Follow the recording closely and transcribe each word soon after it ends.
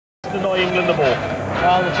to annoy England the more?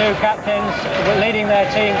 Well, the two captains were leading their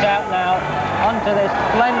teams out now onto this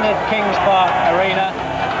splendid Kings Park arena.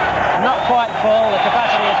 Not quite full, the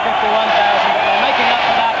capacity is 51,000, but they're making up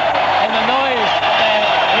for that in the noise they're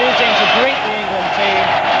using to greet the England team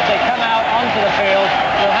as they come out onto the field.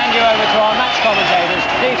 We'll hand you over to our match commentators,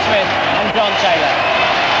 Steve Smith and John Taylor.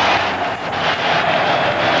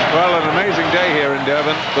 Well, an amazing day here in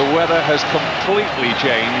Durban. The weather has completely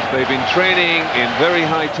changed. They've been training in very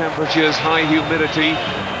high temperatures, high humidity.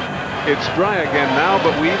 It's dry again now,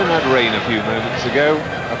 but we even had rain a few moments ago.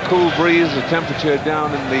 A cool breeze, a temperature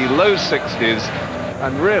down in the low 60s,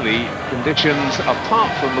 and really conditions,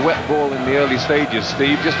 apart from the wet ball in the early stages,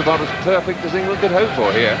 Steve, just about as perfect as England could hope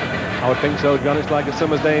for here. I would think so, John. It's like a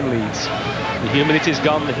summer's day in Leeds. The humidity's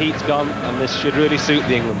gone, the heat's gone, and this should really suit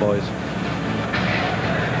the England boys.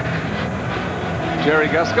 Jerry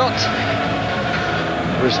Guscott,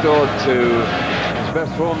 restored to his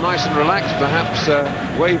best form, nice and relaxed, perhaps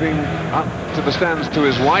waving up to the stands to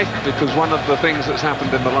his wife, because one of the things that's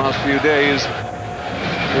happened in the last few days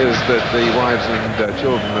is that the wives and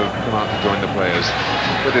children have come out to join the players.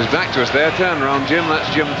 With his back to us there, turn around, Jim, that's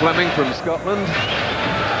Jim Fleming from Scotland.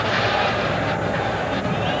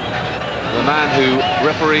 The man who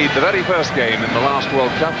refereed the very first game in the last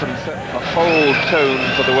World Cup and set the whole tone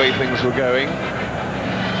for the way things were going.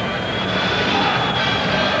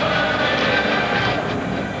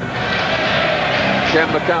 Ken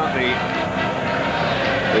McCartney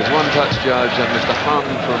is one touch judge and Mr. Han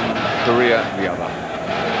from Korea the other.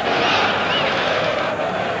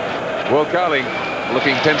 Well, Carling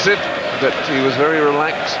looking pensive, but he was very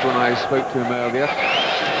relaxed when I spoke to him earlier,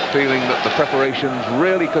 feeling that the preparations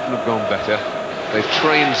really couldn't have gone better. They've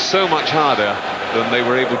trained so much harder than they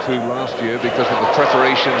were able to last year because of the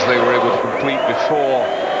preparations they were able to complete before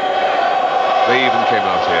they even came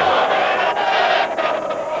out here.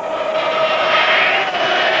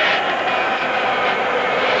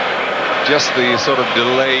 Just the sort of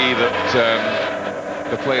delay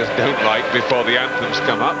that the players don't like before the anthems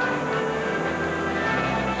come up.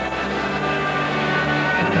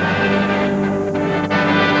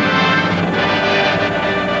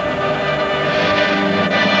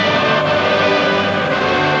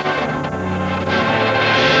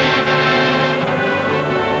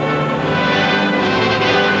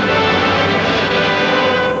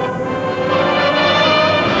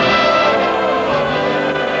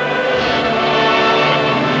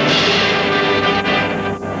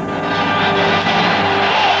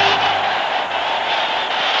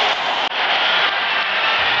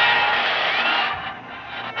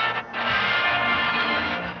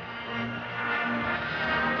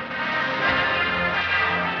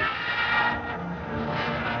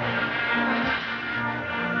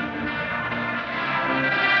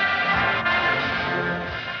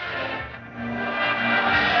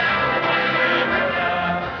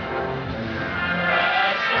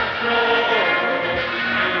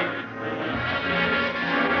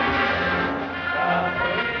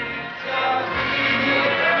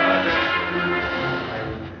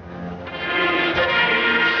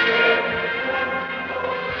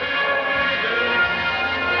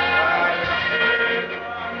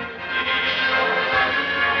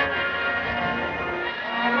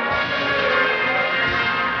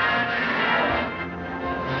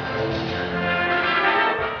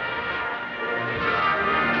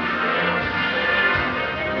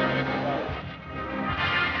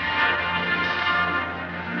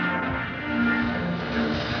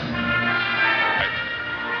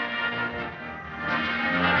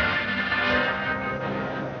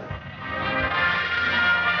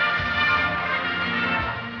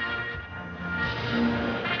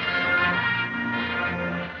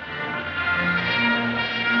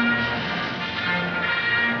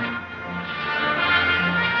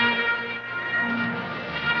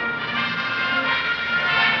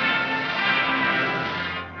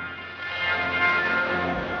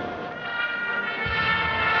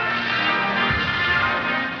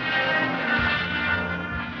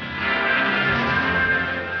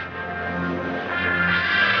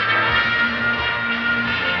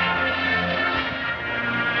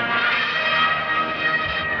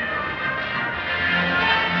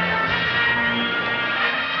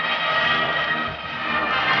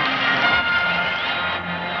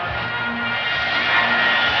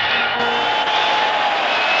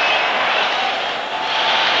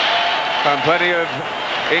 And plenty of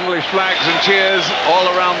English flags and cheers all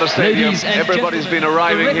around the stadium. Everybody's been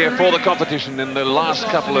arriving here for the competition in the last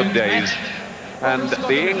couple of days. And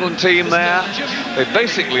the England team there, they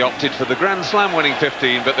basically opted for the Grand Slam winning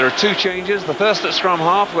 15, but there are two changes. The first at scrum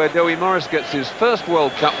half, where Dewi Morris gets his first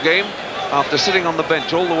World Cup game after sitting on the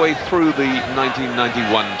bench all the way through the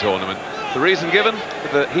 1991 tournament. The reason given,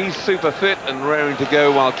 that he's super fit and raring to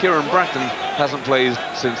go, while Kieran Bratton hasn't played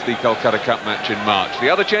since the Kolkata Cup match in March. The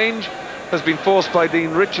other change has been forced by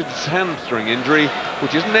Dean Richards' hamstring injury,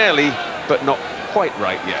 which is nearly, but not quite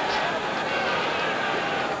right yet.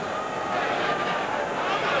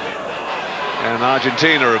 And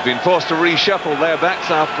Argentina have been forced to reshuffle their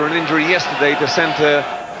backs after an injury yesterday to centre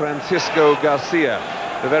Francisco Garcia.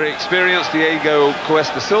 The very experienced Diego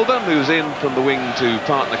Cuesta Silva moves in from the wing to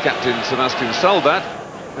partner captain Sebastian Salvat,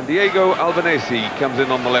 and Diego Albanese comes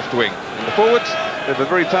in on the left wing. In the forwards, they have a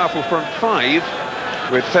very powerful front five,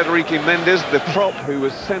 with Federico Mendes, the prop who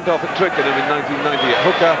was sent off at Twickenham in 1990 at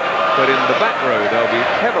hooker, but in the back row they'll be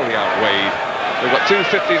heavily outweighed. They've got two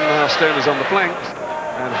 15.5-stoners on the flanks,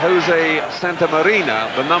 and Jose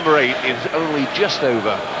Santamarina, the number 8, is only just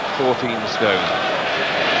over 14 stone.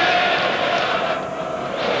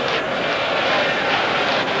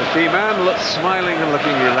 The key man looks smiling and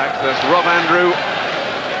looking relaxed. That's Rob Andrew.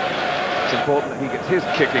 It's important that he gets his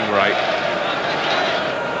kicking right.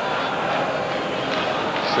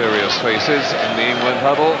 Serious faces in the England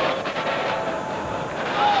huddle.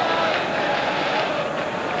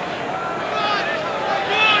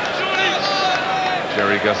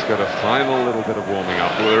 Jerry Gus got a final little bit of warming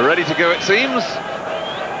up. We're ready to go, it seems.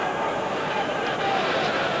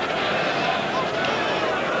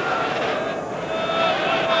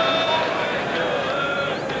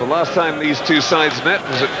 The last time these two sides met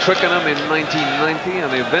was at Twickenham in 1990,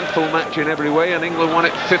 an eventful match in every way, and England won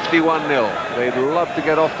it 51-0. They'd love to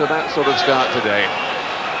get off to that sort of start today.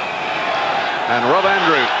 And Rob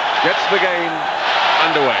Andrew gets the game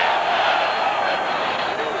underway.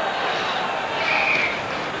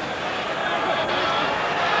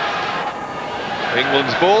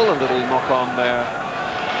 England's ball, a little knock on there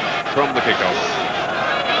from the kickoff.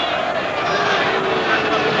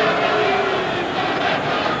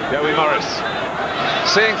 Dewi Morris,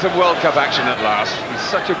 seeing some World Cup action at last. He's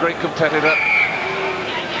such a great competitor.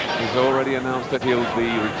 He's already announced that he'll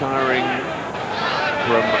be retiring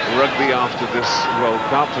from rugby after this World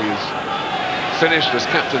Cup. He's finished as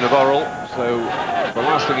captain of Orrell, so the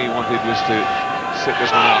last thing he wanted was to sit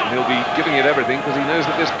this one out, and he'll be giving it everything because he knows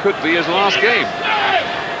that this could be his last game.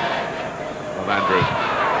 Of Andrew.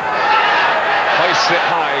 Hoists it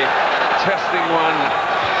high, testing one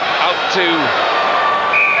out to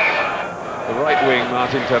the right wing,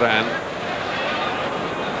 Martin Terran.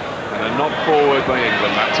 And a nod forward by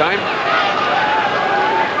England that time.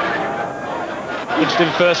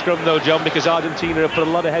 Interesting first scrum though, John, because Argentina have put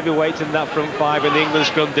a lot of heavy weight in that front five and the England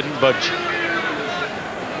scrum didn't budge.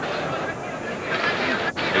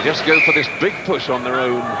 They just go for this big push on their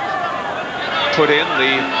own. Put in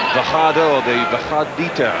the bajada, or the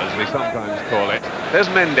bajadita as they sometimes call it. There's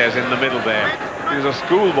Mendes in the middle there. He was a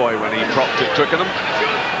schoolboy when he propped at Twickenham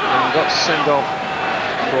and got sent off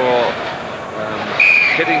for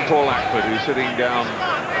hitting Paul Ackford, who's sitting down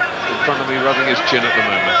in front of me rubbing his chin at the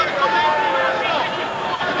moment.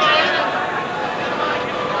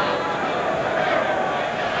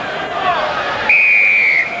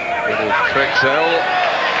 Little Trexel,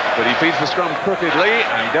 but he feeds the scrum crookedly,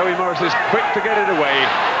 and Dewi Morris is quick to get it away.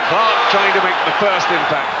 Clark trying to make the first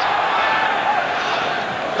impact.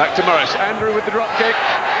 Back to Morris. Andrew with the drop kick.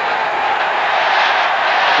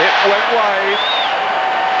 It went wide.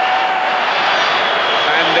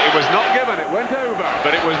 And it was not given. It went over,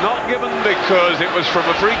 but it was not given because it was from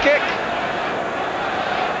a free kick.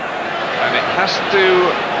 And it has to,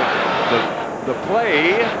 the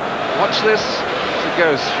play, watch this, it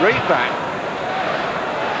goes straight back.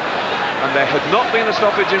 And there had not been a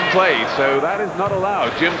stoppage in play, so that is not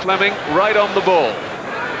allowed. Jim Fleming right on the ball.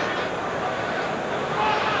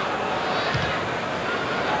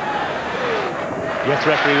 Yes,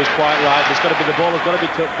 referee was quite right. The ball has got to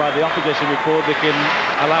be took by the opposition before they can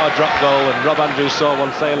allow a drop goal, and Rob Andrews saw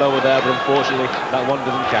one sail over there, but unfortunately that one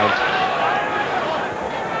doesn't count.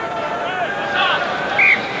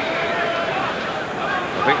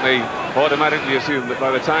 I think they automatically assume that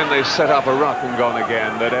by the time they've set up a ruck and gone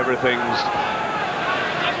again, that everything's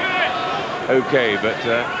okay, but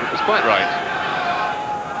it was quite right.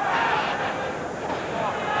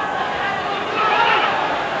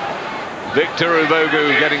 Victor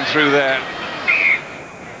Ubogu getting through there,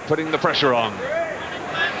 putting the pressure on.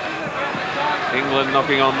 England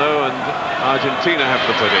knocking on though, and Argentina have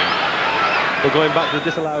to put in. But going back to the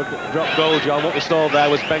disallowed drop goal, John, what we saw there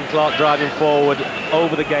was Ben Clark driving forward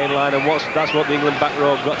over the gain line, and that's what the England back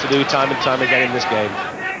row have got to do time and time again in this game.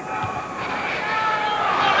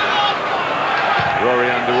 Rory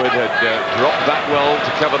Underwood had dropped that well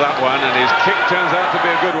to cover that one, and his kick turns out to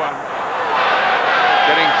be a good one.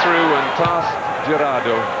 Getting through and past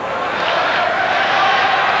Gerardo.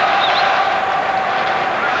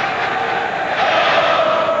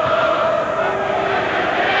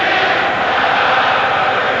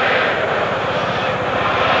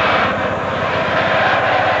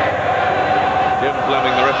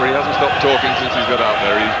 He hasn't stopped talking since he's got out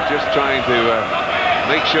there. He's just trying to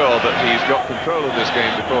make sure that he's got control of this game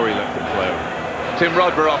before he lets it flow. Tim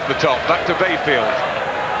Rodber off the top, back to Bayfield.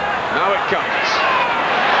 Now it comes.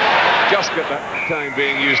 Just at that time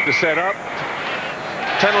being used to set up.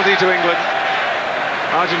 Penalty to England.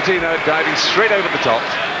 Argentina diving straight over the top.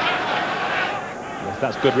 Yes,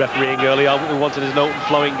 that's good refereeing early on. What we wanted is an open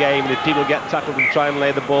flowing game, and if people get tackled and try and lay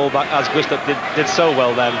the ball back, as Gustav did so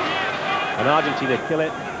well then, and Argentina kill it,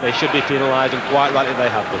 they should be penalised, and quite rightly they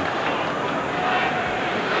have been.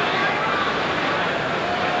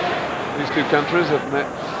 These two countries have met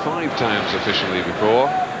 5 times officially before.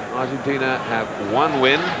 Argentina have 1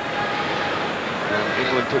 win, and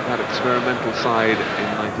England took that experimental side in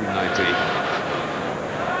 1990.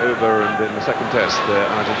 Over and in the second test,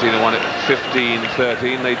 Argentina won it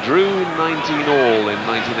 15-13. They drew 19 all in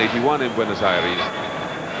 1981 in Buenos Aires.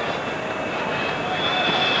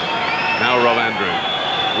 Now Rob Andrew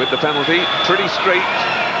with the penalty, pretty straight,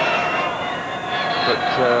 but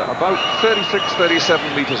about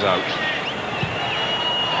 36-37 metres out.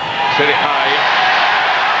 Set it high,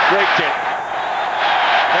 great kick.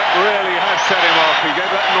 That really has set him off. He gave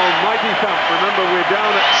that an almighty thump. Remember, we're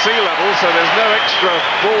down at sea level, so there's no extra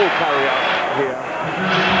ball carry out here.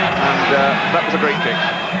 And that was a great kick.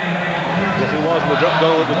 Yes, it was, and the drop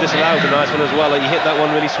goal that was disallowed, a nice one as well. He hit that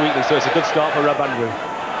one really sweetly, so it's a good start for Rob Andrew.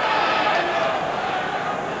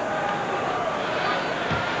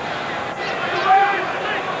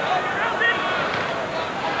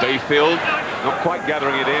 Bayfield, not quite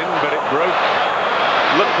gathering it in, but it broke.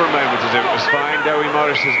 Looked for a moment as if it was fine. Dewi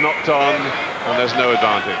Morris has knocked on, and there's no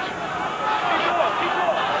advantage.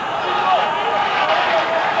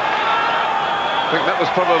 I think that was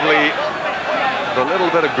probably the little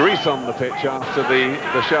bit of grease on the pitch after the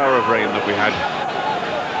shower of rain that we had.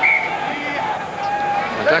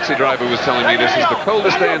 The taxi driver was telling me this is the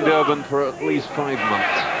coldest day in Durban for at least 5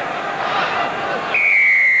 months.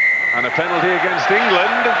 And a penalty against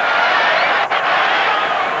England.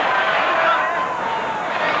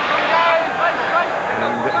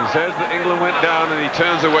 And he says that England went down, and he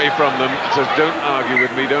turns away from them, says, don't argue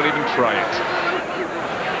with me, don't even try it.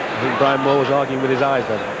 I think Brian Moore was arguing with his eyes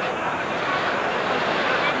then.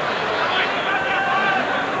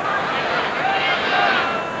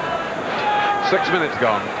 Six minutes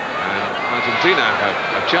gone. Argentina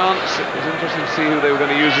have a chance. It was interesting to see who they were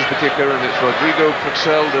going to use as the kicker, and it's Rodrigo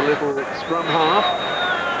Purcell, the little scrum half,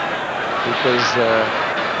 because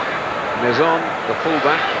Maison, the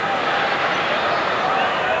fullback,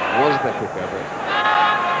 was the kicker, but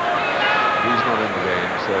he's not in the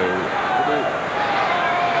game, so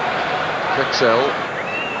Purcell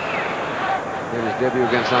made his debut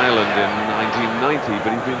against Ireland in 1990,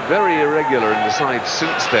 but he's been very irregular in the side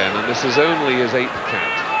since then, and this is only his 8th cap.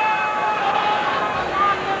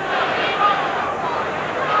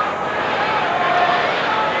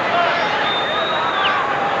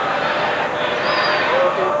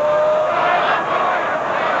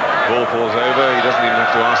 Ball falls over. He doesn't even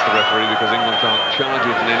have to ask the referee because England can't charge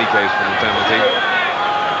it in any case from the penalty.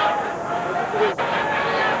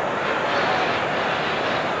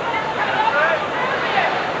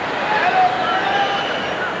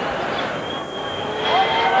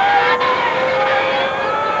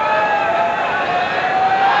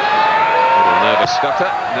 Little nervous stutter.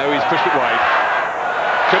 No, he's pushed it wide.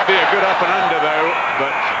 Could be a good up and under though,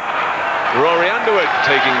 but Rory Underwood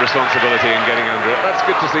taking responsibility and getting under it. That's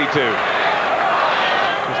good to see too.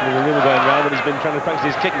 There's a rumour going round that he's been trying to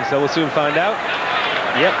practice his kicking, so we'll soon find out.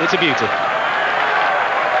 Yep, it's a beauty.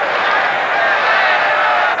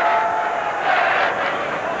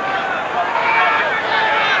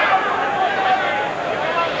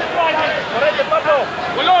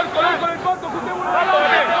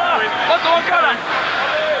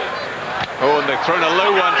 Oh, and they've thrown a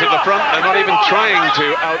low one to the front. They're not even trying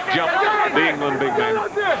to out-jump the England big men.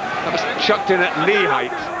 That was chucked in at knee height.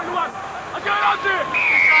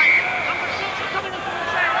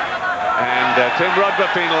 And Tim Rodber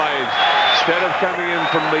penalised. Instead of coming in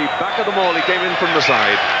from the back of the maul, he came in from the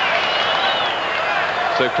side.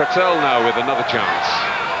 So Pretzel now with another chance.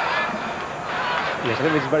 Yes, I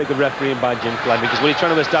think this is very good refereeing by Jim Fleming, because what he's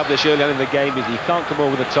trying to establish early on in the game is you can't come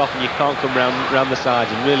over the top and you can't come round the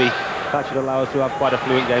sides, and really that should allow us to have quite a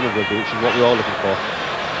fluent game of rugby, which is what we're all looking for.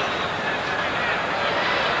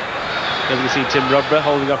 As we see Tim Rodborough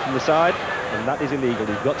holding off from the side, and that is illegal.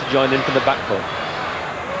 He's got to join in for the back foot.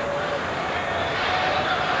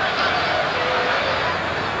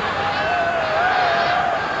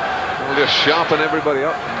 We'll just sharpen everybody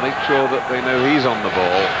up and make sure that they know he's on the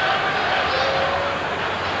ball.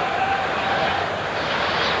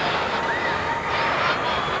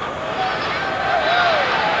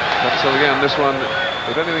 So again, this one,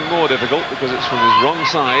 if anything, more difficult because it's from his wrong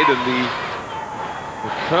side and he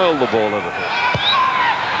curled the ball a little.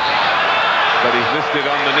 But he's missed it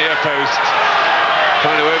on the near post,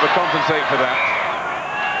 trying to overcompensate for that.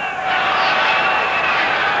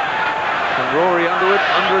 And Rory under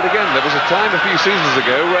it again. There was a time a few seasons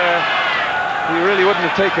ago where he really wouldn't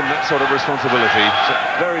have taken that sort of responsibility. So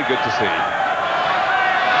very good to see.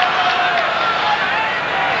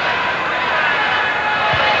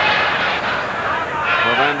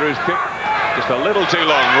 Andrew's kick, just a little too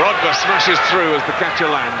long. Rodborough smashes through as the catcher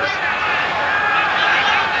lands.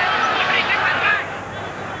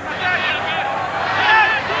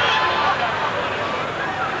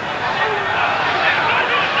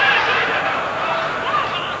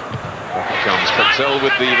 Back it comes. Pretzel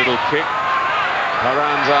with the little kick.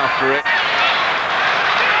 Haran's after it.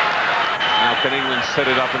 Now can England set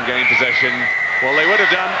it up and gain possession? Well, they would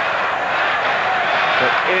have done.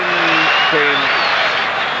 But in came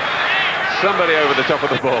somebody over the top of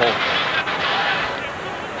the ball.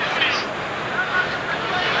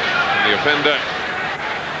 And the offender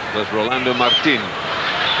was Rolando Martin.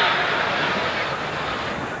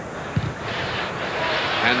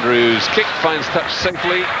 Andrews' kick finds touch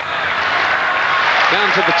safely. Down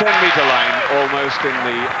to the 10-metre line, almost in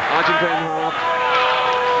the Argentine half.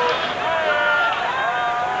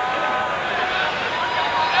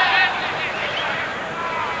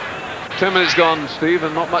 Ten minutes gone, Steve,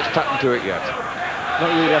 and not much pattern to it yet.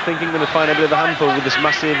 Not really. I think England will find a bit of a handful with this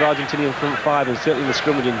massive Argentinian front five, and certainly in the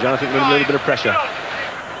scrummaging, John. I think we're in a little bit of pressure.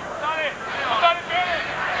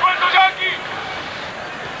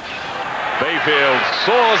 Bayfield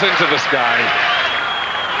soars into the sky.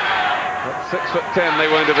 At 6'10", they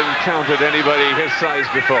won't have encountered anybody his size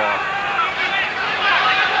before.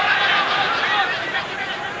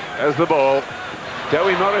 There's the ball.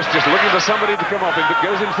 Joey Morris just looking for somebody to come off him, but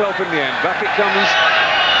goes himself in the end. Back it comes.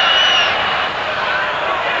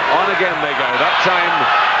 On again they go. That time,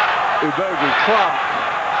 Ubogu, Clark.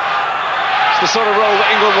 It's the sort of role that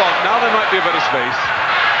England want. Now there might be a bit of space.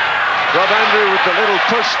 Rob Andrew with the little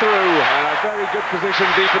push through, and a very good position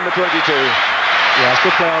deep in the 22. Yeah, it's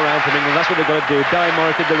good play all round from England. That's what they've got to do. Darry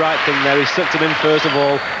Morris did the right thing there. He sucked him in first of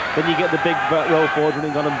all. Then you get the big roll forward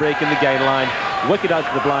running on and breaking the gain line. Wicked out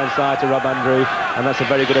to the blind side to Rob Andrew, and that's a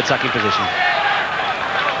very good attacking position.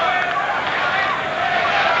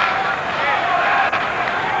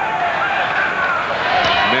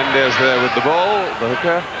 Mendes there with the ball, the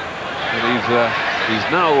hooker, and he's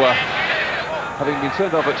now, having been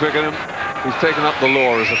sent off at Twickenham, he's taken up the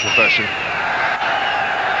law as a profession.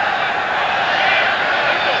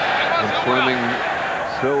 And Fleming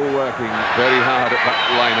still working very hard at that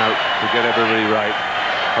line out to get everybody right.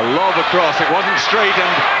 A lob across, it wasn't straight,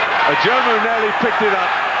 and Ajomo nearly picked it up.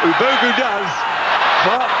 Ubogu does.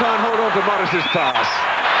 Clark can't hold on to Morris's pass.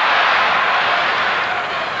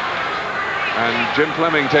 And Jim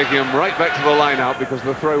Fleming taking him right back to the line out because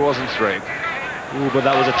the throw wasn't straight. Ooh, but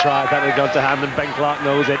that was a try. That had gone to hand, and Ben Clark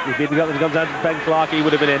knows it. If he'd gone down to Ben Clark, he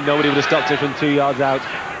would have been in. Nobody would have stopped it from 2 yards out.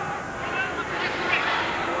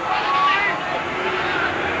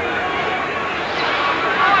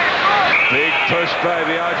 Big push by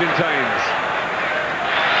the Argentines.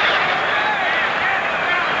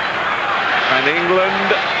 And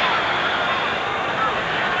England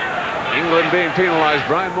being penalised.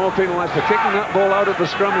 Brian Moore penalised for kicking that ball out of the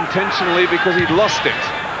scrum intentionally because he'd lost it.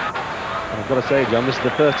 I've got to say, John, this is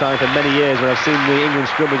the first time for many years where I've seen the England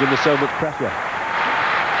scrummage under so much pressure.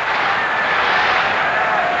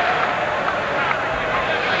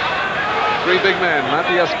 Three big men,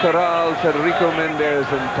 Matias Corral, Federico Mendes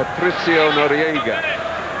and Patricio Noriega.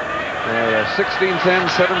 16 10,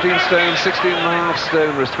 17 stone, 16.5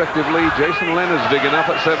 stone respectively. Jason Leonard's big enough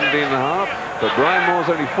at 17.5, but Brian Moore's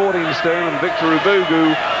only 14 stone and Victor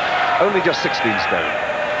Ubogu only just 16 stone.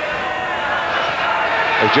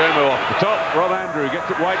 Ajomo off the top, Rob Andrew gets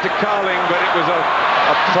it wide to Carling, but it was a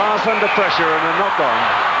pass under pressure and a knock-on.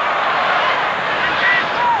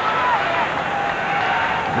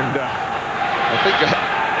 And I think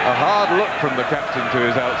A hard look from the captain to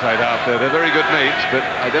his outside half there. They're very good mates, but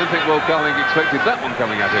I don't think Will Carling expected that one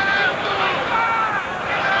coming at him.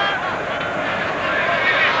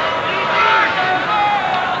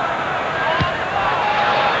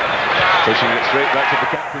 Pushing it straight back to the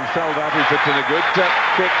captain, Salvat, who puts in a good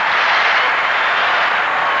kick.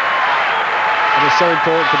 And it's so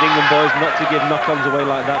important for the England boys not to give knock-ons away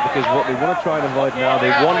like that, because what they want to try and avoid now, they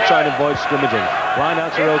want to try and avoid scrimmaging.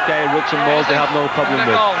 Line-outs are okay, rucks and mauls they have no problem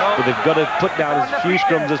with, but they've got to put down as few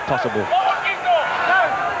scrums as possible. 8-6,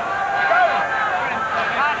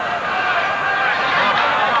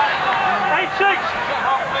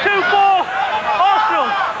 2-4, Arsenal.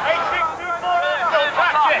 8-6, 2-4,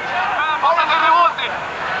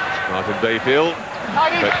 Martin Bayfield,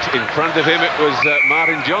 but in front of him it was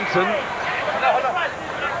Martin Johnson.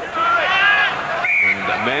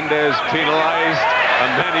 And Mendes penalised,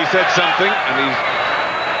 and then he said something, and he's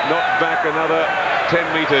knocked back another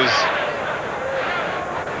 10 metres.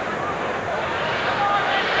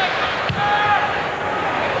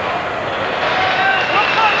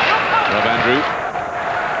 Rob Andrew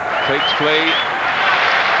takes play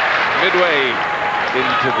midway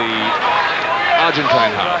into the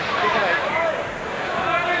Argentine half.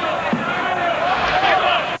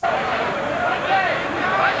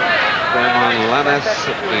 Lanes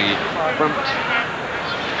at the front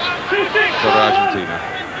for Argentina.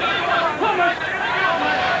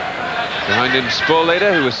 Behind him,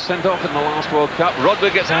 Sporlader, who was sent off in the last World Cup.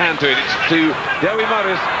 Rodber gets a hand to it. It's to Dewi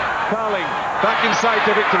Morris. Carling back inside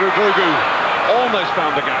to Victor Ugogu. Almost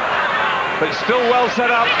found the gap, but still well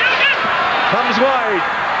set up. Comes wide.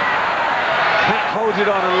 Pat holds it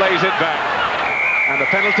on and lays it back. And a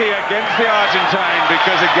penalty against the Argentine,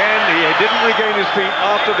 because again he didn't regain his feet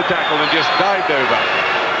after the tackle and just dived over.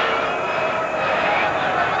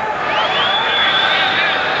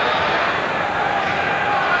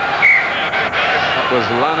 That was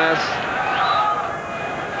Lanes.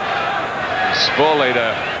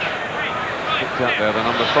 Sporlader picked up there, the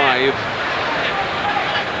number 5.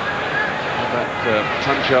 That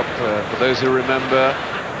punch-up, for those who remember,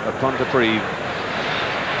 at Pontypridd.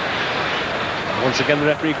 Once again, the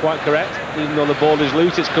referee quite correct. Even though the ball is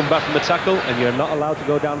loose, it's come back from the tackle, and you're not allowed to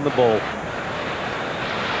go down on the ball.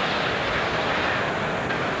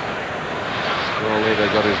 Sporlader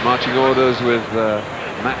got his marching orders with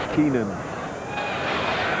Matt Keenan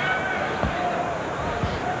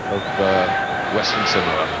of Western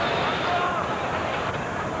Samoa.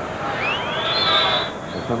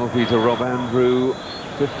 The penalty to Rob Andrew,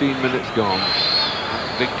 15 minutes gone.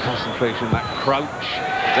 Big concentration, that crouch.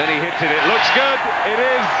 Then he hits it, it looks good, it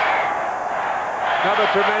is! Another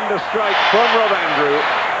tremendous strike from Rob Andrew,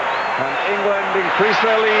 and England increase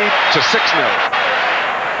their lead to 6-0.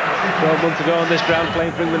 12 months ago on this ground,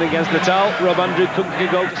 playing for England against Natal, Rob Andrew couldn't get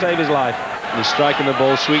a goal to save his life. And he's striking the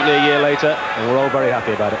ball sweetly a year later, and we're all very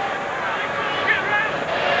happy about it.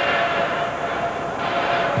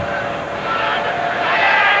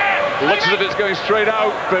 Looks as if it's going straight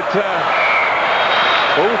out, but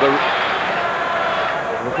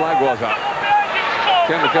the flag was up.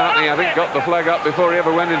 Ken McCartney, I think, got the flag up before he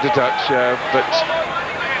ever went into touch, but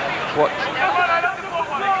what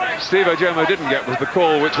Steve Ojomo didn't get was the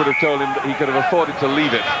call which would have told him that he could have afforded to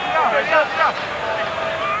leave it.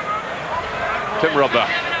 Tim Robber.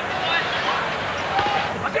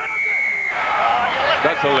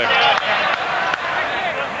 That's a lift.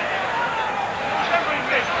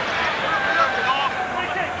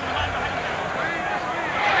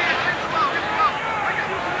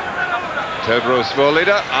 Todro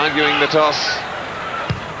Sporlader arguing the toss.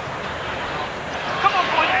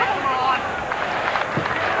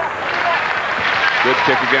 Good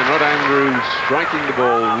kick again. Rod Andrews striking the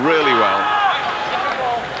ball really well.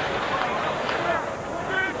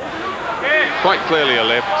 Quite clearly a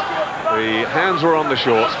lift. The hands were on the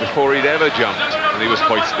shorts before he'd ever jumped, and he was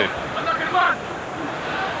hoisted.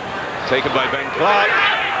 Taken by Ben Clark.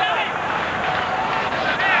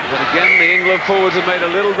 But again, the England forwards have made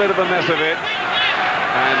a little bit of a mess of it,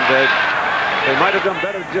 and they might have done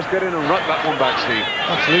better to just get in and ruck that one back, Steve.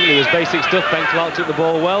 Absolutely, it was basic stuff. Ben Clark took the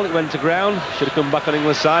ball well, it went to ground, should have come back on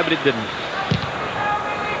England's side, but it didn't.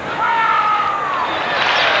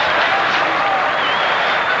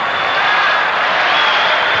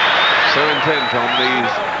 So intent on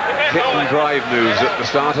these hit and drive moves at the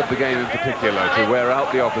start of the game in particular, to wear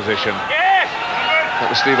out the opposition.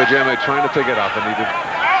 That was Steve Ojomo trying to pick it up, and he'd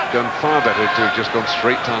have done far better to have just gone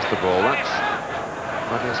straight past the ball. That's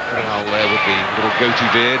Matthias Corral there with the little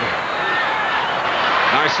goatee beard.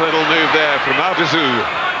 Nice little move there from Arvizu,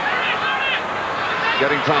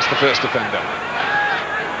 getting past the first defender.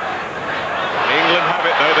 England have have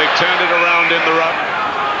it, though. They've turned it around in the ruck.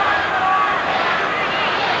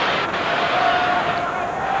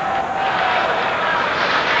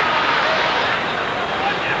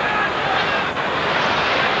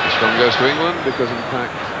 This one goes to England because, in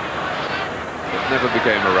fact, it never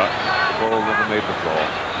became a ruck. The ball never made the floor.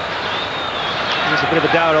 It's a bit of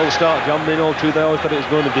a dour old start, John, but in all truth I always thought it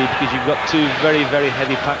was going to be, because you've got two very, very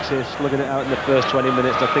heavy packs here slugging it out in the first 20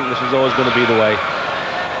 minutes. I think this was always going to be the way.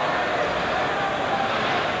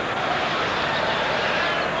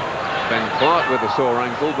 Ben Clark with a sore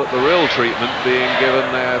ankle, but the real treatment being given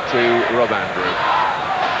there to Rob Andrew.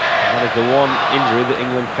 And that is the one injury that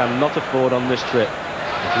England cannot afford on this trip.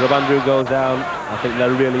 If Rob Andrew goes down, I think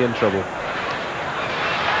they're really in trouble.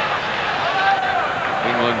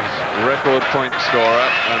 England's record point scorer,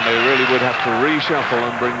 and they really would have to reshuffle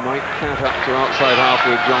and bring Mike Catt up to outside half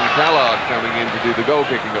with John Callard coming in to do the goal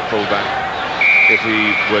kicking at fullback if he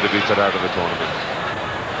were to be put out of the tournament.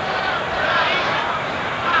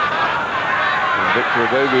 And Victor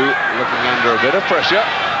Odogu looking under a bit of pressure.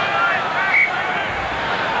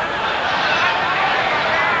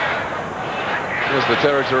 Here's the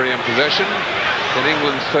territory in possession in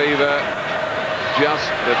England's favour, just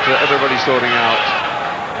that everybody's sorting out.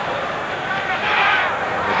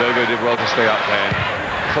 Odogu did well to stay up there.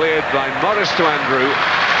 Cleared by Morris to Andrew.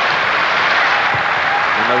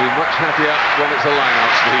 And they'll be much happier when it's a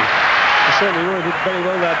line-out, Steve. They certainly were. Did very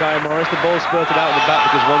well there, Guy Morris. The ball spurted out of the back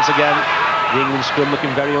because once again the England scrum looking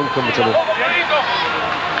very uncomfortable.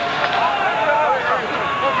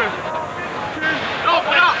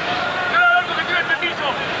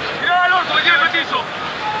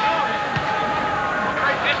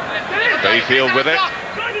 Bayfield with it.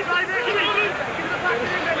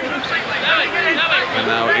 And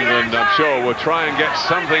now England, I'm sure, will try and get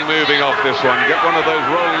something moving off this one. Get one of those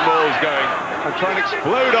rolling balls going and try and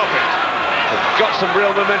explode off it. They've got some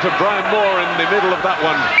real momentum. Brian Moore in the middle of that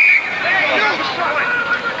one.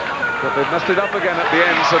 But they've messed it up again at the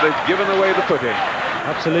end, so they've given away the put-in.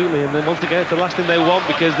 Absolutely, and then once again, it's the last thing they want,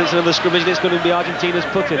 because there's another scrimmage and it's going to be Argentina's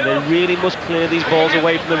put-in. They really must clear these balls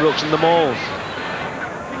away from the rucks and the mauls.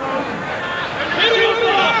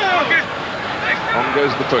 On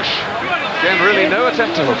goes the push. Again, really no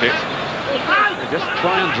attempt to hook it. They just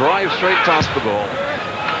try and drive straight past the ball.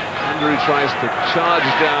 Andrew tries to charge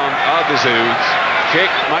down Arbizu's kick.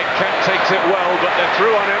 Mike Catt takes it well, but they're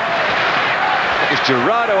through on him. It was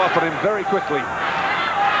Gerardo up on him very quickly.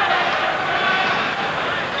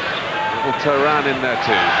 Little Turan in there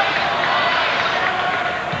too.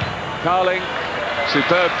 Carling,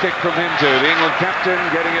 superb kick from him too. The England captain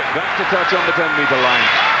getting it back to touch on the 10-metre line.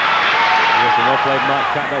 Yes, and well played, Mike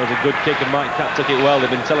Catt. That was a good kick, and Mike Catt took it well. They've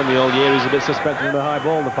been telling me all year he's a bit suspect from the high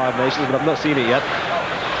ball in the Five Nations, but I've not seen it yet.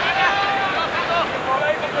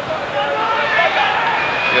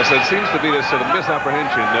 Yes, there seems to be this sort of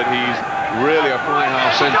misapprehension that he's really a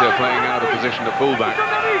fly-half centre playing out of position at fullback.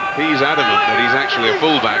 He's adamant that he's actually a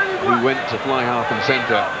fullback who went to fly-half and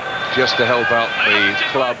centre just to help out the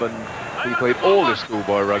club, and he played all his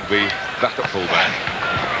schoolboy rugby back at fullback.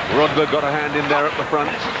 Rodber got a hand in there at the front.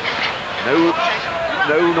 No,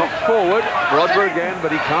 not forward. Rodber again,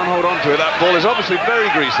 but he can't hold on to it. That ball is obviously very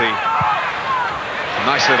greasy.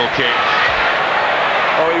 Nice little kick.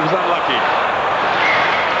 Oh, he was unlucky.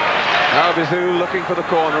 Arbizu looking for the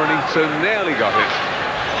corner, and he so nearly got it.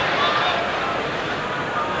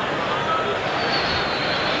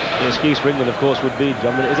 The excuse for England, of course, would be,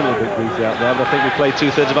 John, that it is a little bit greasy out there, but I think we play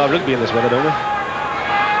 2/3 of our rugby in this weather, don't we?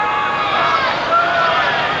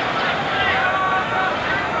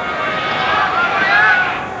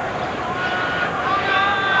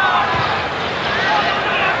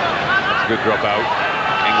 Good drop out.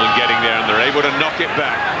 England getting there, and they're able to knock it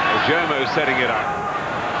back. Jomo's setting it up.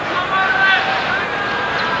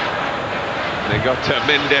 They got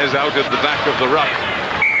Mendes out at the back of the ruck,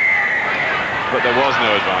 but there was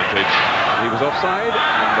no advantage. He was offside,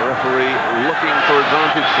 and the referee looking for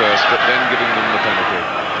advantage first, but then giving them the penalty.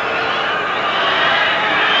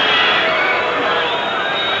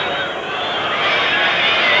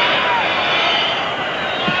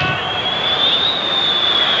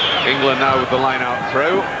 England now with the line-out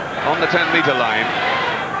throw on the 10-metre line.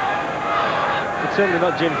 It's certainly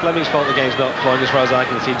not Jim Fleming's fault the game's not flowing as far as I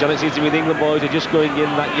can see. John, it seems to be the England boys are just going in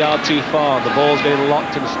that yard too far. The ball's getting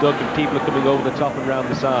locked and stuck, and people are coming over the top and round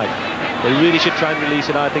the side. They really should try and release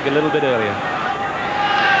it, I think, a little bit earlier.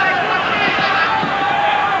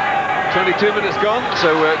 22 minutes gone,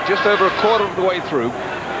 so we're just over a quarter of the way through.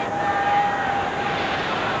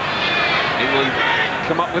 England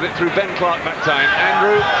come up with it through Ben Clark that time.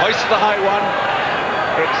 Andrew hoists the high one.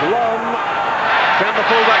 It's long. Can the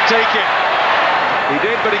fullback take it? He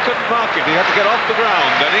did, but he couldn't mark it. He had to get off the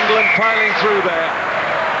ground, and England piling through there.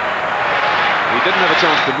 He didn't have a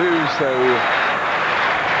chance to move, so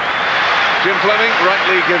Jim Fleming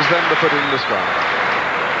rightly gives them the foot in the stride.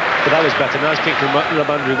 But that was better. Nice kick from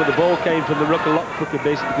Rabandri, but the ball came from the ruck a lot quicker,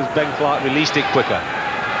 basically, because Ben Clark released it quicker.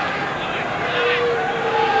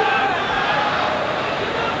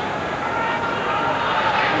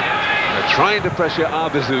 They're trying to pressure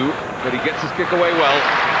Arbizu, but he gets his kick away well.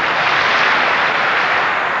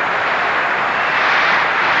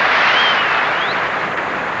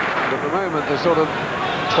 At the moment, there's sort of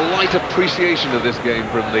polite appreciation of this game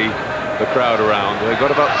from the crowd around. They've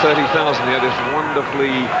got about 30,000 here, this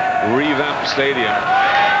wonderfully revamped stadium.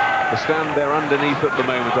 The stand there underneath at the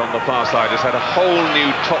moment on the far side has had a whole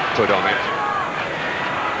new top put on it.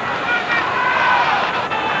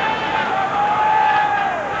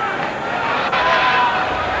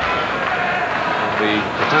 And the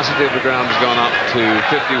capacity of the ground has gone up to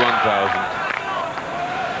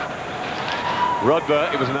 51,000.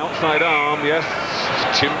 Rugby, it was an outside arm, yes.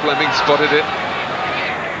 Jim Fleming spotted it.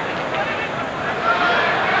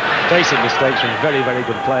 Basic mistakes from very, very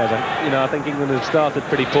good players. And, you know, I think England have started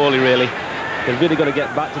pretty poorly, really. They've really got to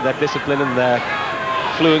get back to their discipline and their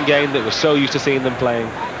fluent game that we're so used to seeing them playing.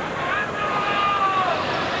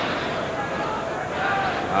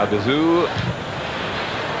 Arbizu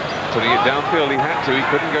putting it downfield. He had to. He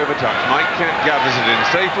couldn't go over touch. Mike Cat gathers it in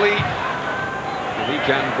safely. And he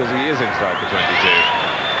can because he is inside the 22.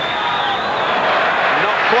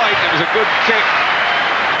 Not quite. It was a good kick.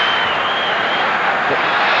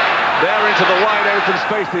 There into the wide open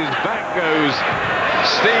spaces, back goes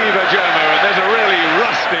Steve Ajermo, and there's a really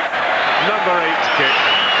rustic number 8 kick.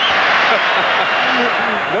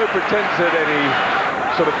 No pretense at any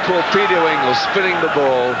sort of torpedoing or spinning the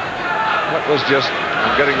ball. That was just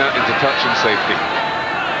getting that into touch and safety.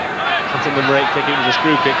 That's a number 8 kick. It was a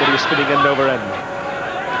screw kick, but he was spinning end over end.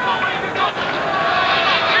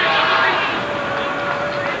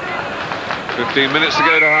 "15 minutes to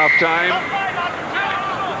go to half-time.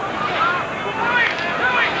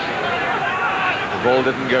 The ball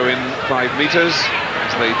didn't go in 5 meters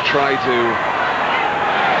as they try to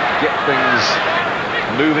get things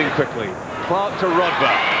moving quickly. Clark to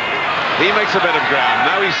Rodber. He makes a bit of ground.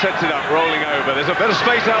 Now he sets it up, rolling over. There's a bit of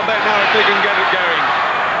space out there now if they can get it going.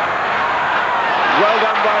 Well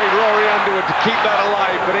done by Rory Underwood to keep that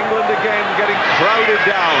alive, but England again getting crowded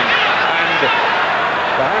down. And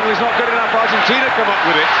the handling's not good enough. Argentina come up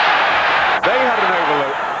with it. They had an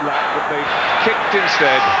overlap, but they kicked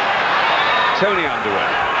instead. Tony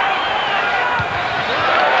Underwood.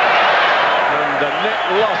 And a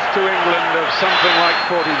net loss to England of something like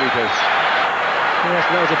 40 metres. Yes,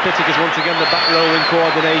 that was a pity because once again the back row in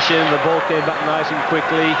coordination, the ball came back nice and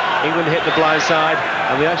quickly. England hit the blind side,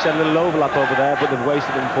 and we actually had a little overlap over there, but they've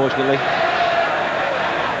wasted it, unfortunately.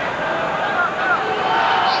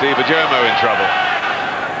 Steve Ajermo in trouble.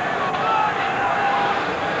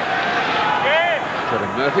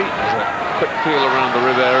 Kevin Murphy has a quick feel around the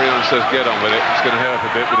rib area and says get on with it. It's going to hurt a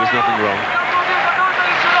bit, but there's nothing wrong.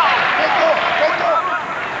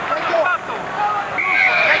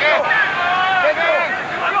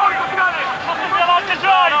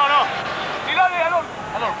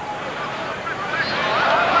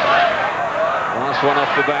 Last one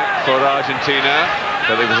off the back for Argentina,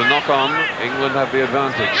 but it was a knock-on. England have the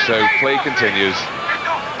advantage, so play continues.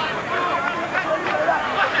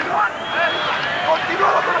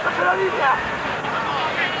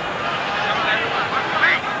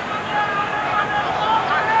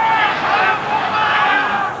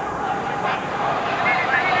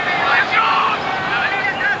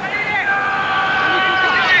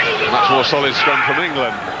 Much more solid scrum from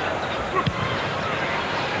England.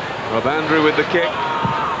 Rabandri with the kick.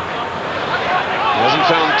 Wasn't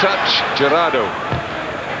found touch. Gerardo.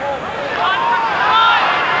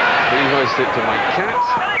 He hoists it to Mike Cat,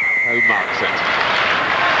 who marks it.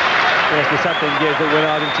 Yes, the sad thing is that when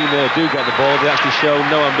Argentina do get the ball, they actually show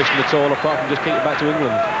no ambition at all, apart from just kick it back to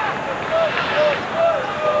England.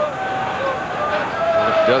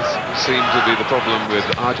 Well, it does seem to be the problem with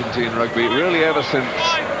Argentine rugby, really ever since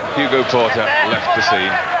Hugo Porta left the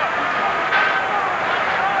scene.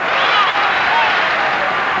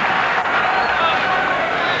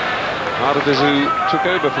 Arbizu took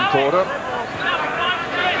over from Porter,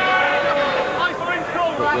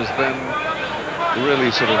 but was then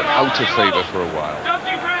really sort of out of favour for a while.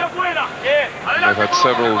 They've had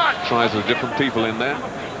several tries with different people in there.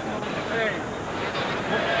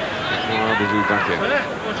 Arbizu back in.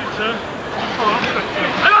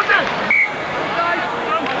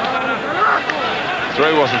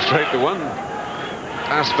 Throw wasn't straight to one.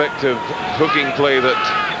 aspect of hooking play that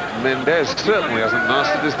Mendes certainly hasn't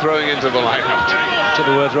mastered is throwing into the line-out. Took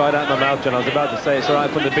the words right out of my mouth, John. I was about to say it's all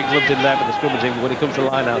right putting the big gloves in there for the scrummaging, but when it comes to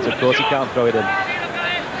line-outs, of course, he can't throw it in.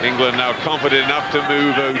 England now confident enough to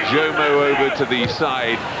move Ojomo over to the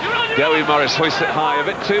side. Dewi Morris hoists it high, a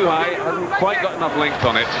bit too high, hasn't quite got enough length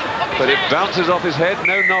on it, but it bounces off his head,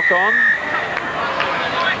 no knock-on.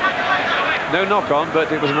 No knock-on,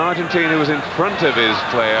 but it was an Argentine who was in front of his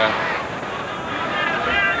player.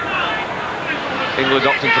 England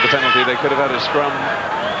opting for the penalty. They could have had a scrum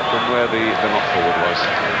from where the knock forward was.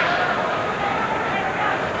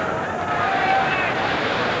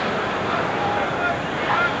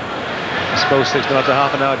 I suppose 6 minutes after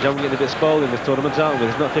half an hour, John, getting a bit spoiled in this tournament, aren't we?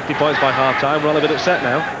 It's not 50 points by half-time. We're all a bit upset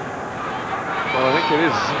now. Well, I think it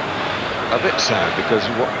is a bit sad, because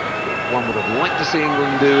what one would have liked to see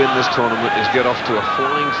England do in this tournament is get off to a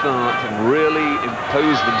flying start and really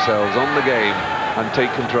impose themselves on the game and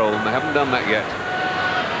take control, and they haven't done that yet.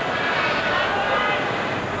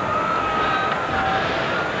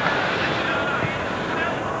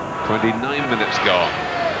 "29 minutes gone."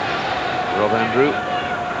 Rob Andrew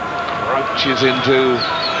approaches into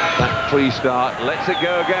that free start, lets it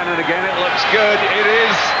go again and again. It looks good. It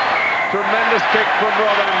is. Tremendous kick from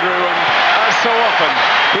Rob Andrew, and as so often,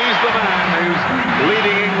 he's the man who's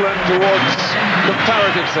leading England towards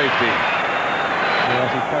comparative safety. Yeah,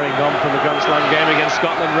 he's carrying on from the Grand Slam game against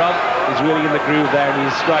Scotland, Rob. He's really in the groove there, and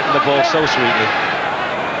he's striking the ball so sweetly.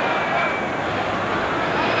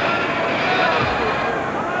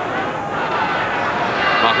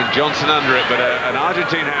 Martin Johnson under it, but an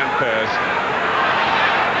Argentine hand first.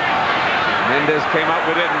 Mendes came up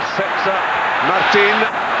with it and sets up Martin.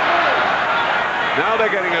 Now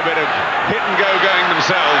they're getting a bit of hit and go going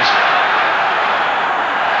themselves.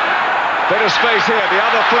 Bit of space here, the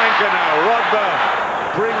other flanker now. Rodber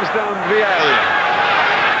brings down Viel.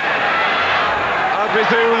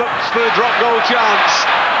 Arvizu looks for the drop goal chance,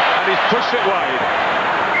 and he's pushed it wide.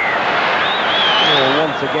 Oh,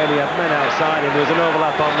 once again, he had men outside him. There was an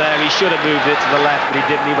overlap on there. He should have moved it to the left, but he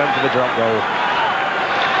didn't. He went for the drop goal.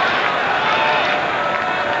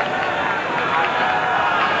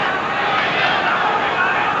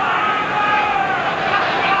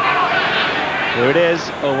 Here it is,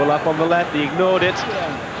 overlap on the left, he ignored it.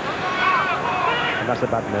 And that's a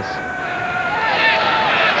bad miss.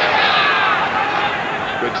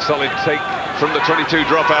 Good solid take from the 22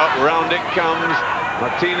 dropout, round it comes.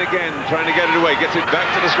 Martin again, trying to get it away, gets it back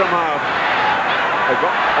to the scrum half. They've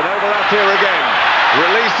got an overlap here again.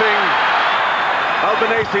 Releasing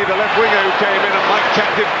Albanese, the left winger who came in, and Mike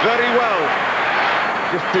tapped it very well.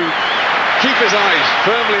 Just to keep his eyes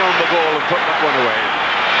firmly on the ball and put that one away.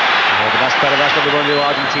 Yeah, but that's better, that's what they want to do,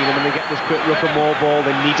 Argentina. When they get this quick ruck and more ball,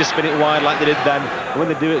 they need to spin it wide like they did then. And when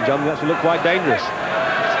they do it, John, they actually look quite dangerous.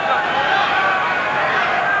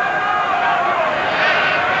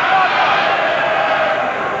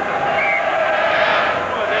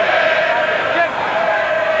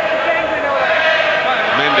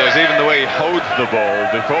 Mendes, even the way he holds the ball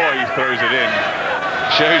before he throws it in,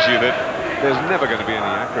 shows you that there's never going to be any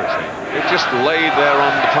accuracy. It just laid there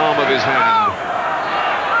on the palm of his hand.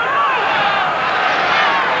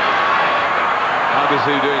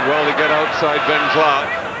 Arvizu doing well to get outside Ben Clark.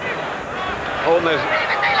 Oh, and there's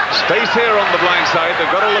space here on the blind side.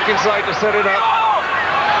 They've got to look inside to set it up.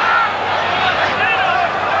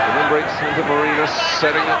 Remember, it's Santa Marina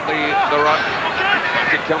setting up the ruck.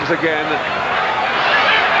 Back it comes again.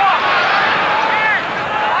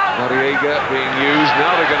 Noriega being used.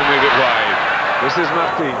 Now they're going to move it wide. This is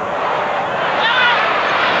Martin.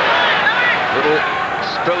 Little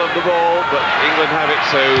spill of the ball, but England have it,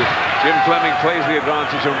 so Jim Fleming plays the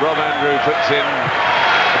advantage, and Rob Andrew puts in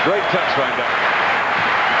a great touch finder.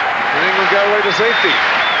 And England go away to safety.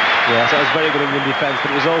 Yes, that was very good England defence,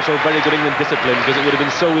 but it was also very good England discipline, because it would have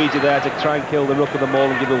been so easy there to try and kill the ruck of the maul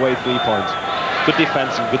and give away 3 points. Good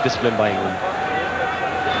defence and good discipline by England.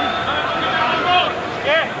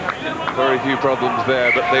 Very few problems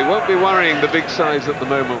there, but they won't be worrying the big sides at the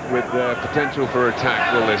moment with their potential for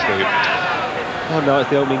attack, will they, Steve? Oh no, it's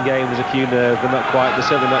the opening game, there's a few nerves, they're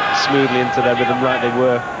certainly not smoothly into their rhythm like they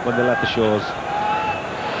were when they left the shores.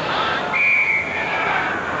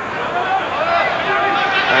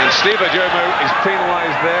 And Steve Ojomo is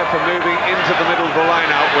penalised there for moving into the middle of the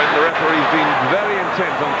line-out when the referee's been very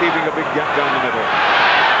intent on keeping a big gap down the middle.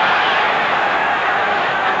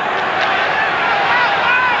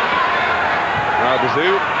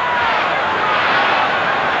 Arvizu.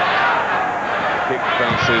 Kick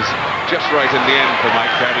bounces just right in the end for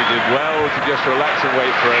Mike Caddy. Did well to just relax and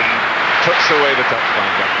wait for it, and puts away the touch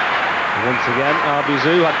finder. Once again,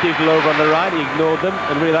 Arbizu had people over on the right, he ignored them,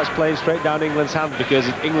 and really that's playing straight down England's hand, because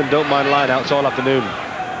England don't mind line-outs all afternoon.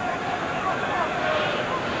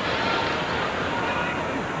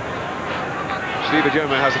 Steve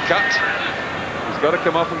Ajoma has a cut. He's got to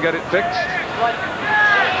come off and get it fixed.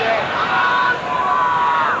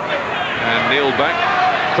 And Neil back,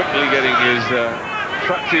 quickly getting his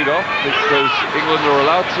tracksuit off, because England are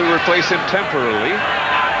allowed to replace him temporarily.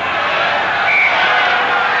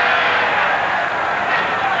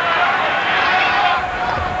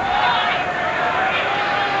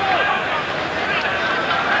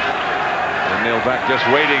 And Neil back just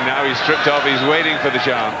waiting now. He's stripped off. He's waiting for the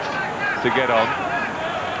chance to get on.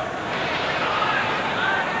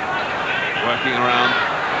 Working around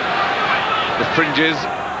the fringes.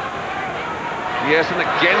 Yes, and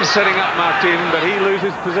again setting up Martin, but he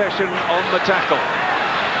loses possession on the tackle.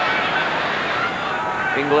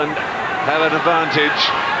 England have an advantage,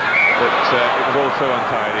 but it was also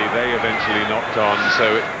untidy. They eventually knocked on, so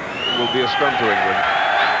it will be a scrum to England.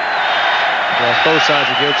 Yes, both sides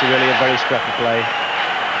are guilty, really, a very scrappy play.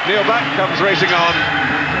 Neil Back comes racing on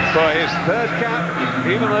for his third cap,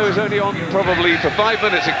 even though he's only on probably for 5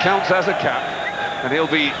 minutes. It counts as a cap, and he'll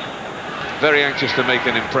be very anxious to make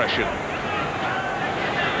an impression.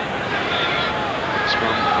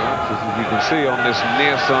 Scrum collapses, as you can see, on this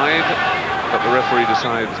near side, but the referee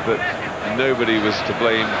decides that nobody was to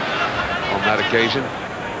blame on that occasion.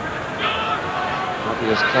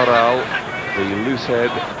 Matthias Corral, the loose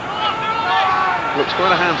head, looks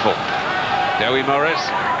quite a handful. Dewi Morris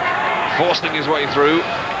forcing his way through.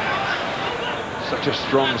 Such a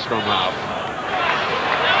strong scrum half.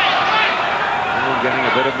 Oh, getting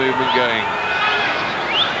a bit of movement going.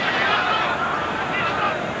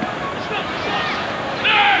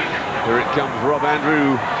 Here it comes, Rob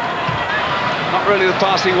Andrew. Not really the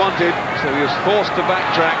pass he wanted, so he was forced to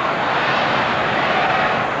backtrack.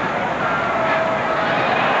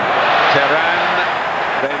 Terran,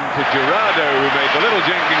 then to Gerardo, who made the little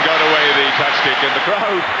jink and got away the touch kick, and the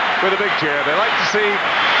crowd with a big cheer. They like to see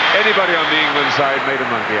anybody on the England side made a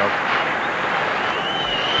monkey of.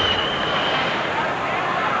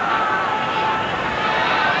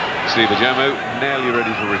 Steve Ajoma nearly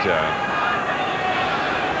ready for return.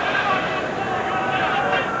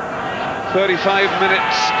 35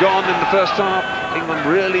 minutes gone in the first half. England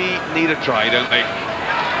really need a try, don't they?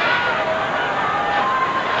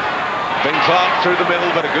 Ben Clark through the middle,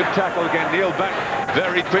 but a good tackle again. Neil back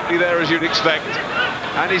very quickly there, as you'd expect.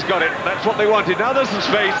 And he's got it. That's what they wanted. Now there's some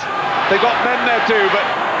space. They've got men there too, but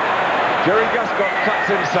Jerry Gus got cuts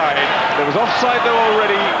inside. There was offside though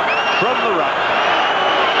already from the ruck.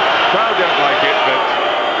 Crowd don't like it, but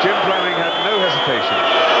Jim Fleming had no hesitation.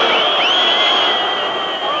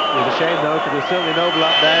 It was a shame though, because there was certainly no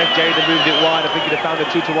block there. If Jerry had moved it wide, I think he'd have found a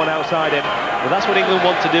 2-to-1 outside him. But that's what England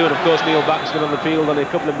want to do, and of course Neil Back's been on the field only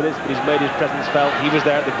a couple of minutes, but he's made his presence felt. He was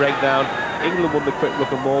there at the breakdown. England won the quick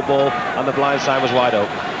look and more ball, and the blind side was wide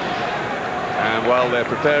open. And while they're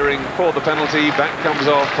preparing for the penalty, Back comes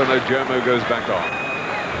off and Ojomo goes back on.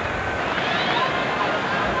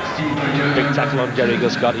 Big tackle on Jerry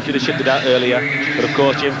Guscott. He should have shifted out earlier, but of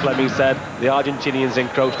course Jim Fleming said the Argentinians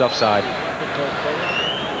encroached offside.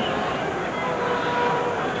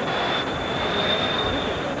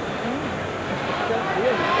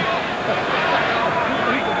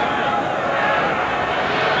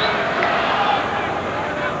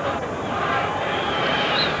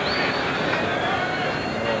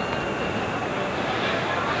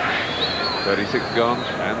 Gone.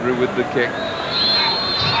 Andrew with the kick.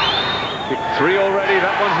 Kick 3 already.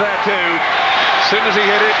 That one's there too. As soon as he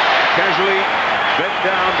hit it, casually bent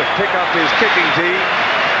down to pick up his kicking tee.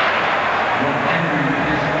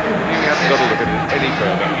 He hasn't got to look at it any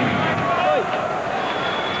further.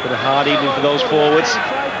 It's been a hard evening for those forwards,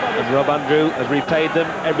 and Rob Andrew has repaid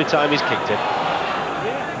them every time he's kicked it.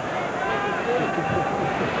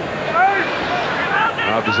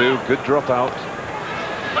 Arbizu, good drop out.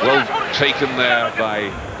 Well taken there by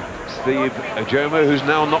Steve Ajoma, who's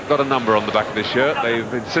now not got a number on the back of his shirt.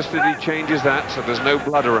 They've insisted he changes that, so there's no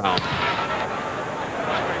blood around.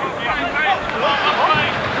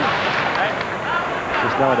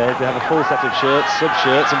 Just nowadays they have a full set of shirts,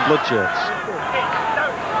 sub-shirts and blood shirts.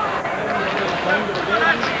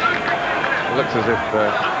 It looks as if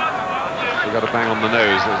they got a bang on the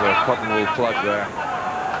nose. There's a cotton wool plug there.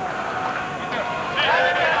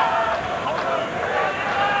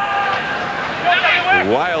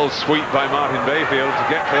 Wild sweep by Martin Bayfield to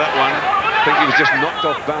get for that one. I think he was just knocked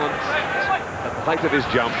off balance at the height of his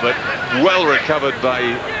jump, but well recovered by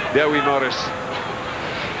Dewi Morris.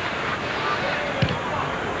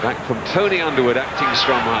 Back from Tony Underwood, acting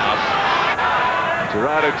scrum half.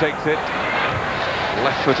 Gerardo takes it,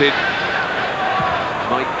 left-footed.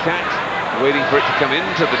 Mike Catt waiting for it to come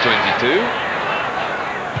into the 22.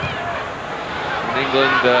 And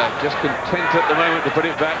England just content at the moment to put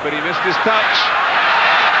it back, but he missed his touch.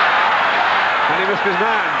 And he missed his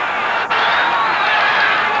man.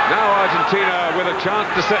 Now Argentina with a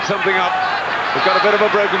chance to set something up. They've got a bit of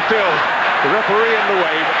a broken field. The referee in the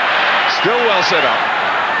way, but still well set up.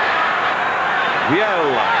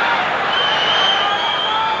 Viel.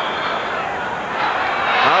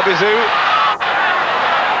 Arbizu.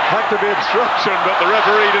 Had to be obstruction, but the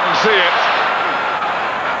referee didn't see it.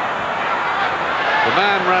 The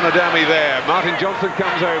man ran a dummy there. Martin Johnson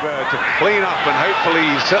comes over to clean up and hopefully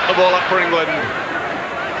set the ball up for England.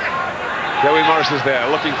 Joey Morris is there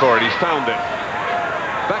looking for it. He's found it.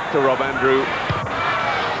 Back to Rob Andrew.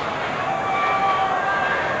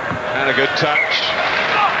 And a good touch.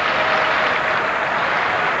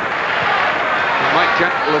 Mike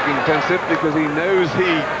Catt looking pensive because he knows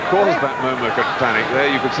he caused that moment of panic.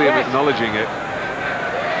 There you can see him acknowledging it.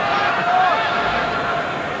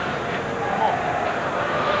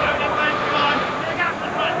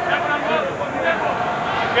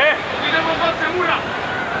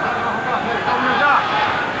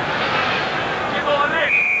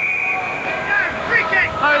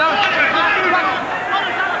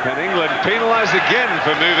 Can England penalised again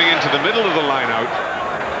for moving into the middle of the line-out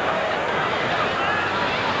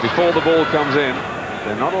before the ball comes in?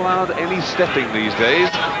 They're not allowed any stepping these days.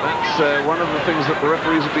 That's one of the things that the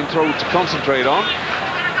referees have been told to concentrate on.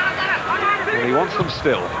 Well, he wants them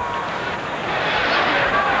still.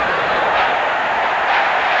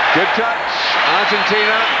 Good touch.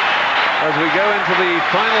 Argentina, as we go into the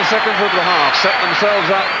final seconds of the half, set themselves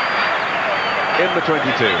up in the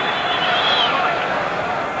 22.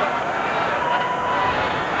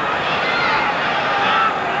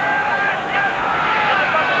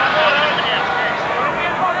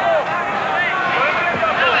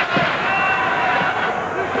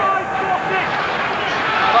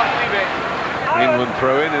 England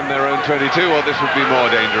throw in their own 22, or this would be more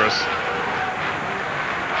dangerous.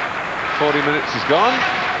 40 minutes is gone.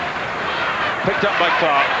 Picked up by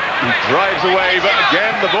Clark. He drives away, but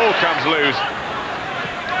again the ball comes loose.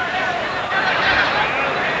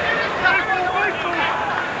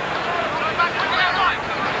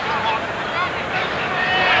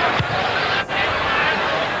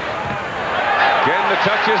 Again the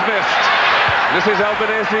touch is missed. This is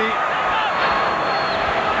Albanese.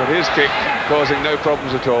 But his kick causing no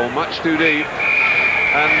problems at all, much too deep.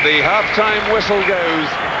 And the half-time whistle goes.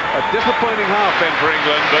 A disappointing half then for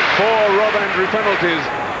England, but 4 Rob Andrew penalties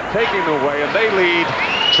taking away, and they lead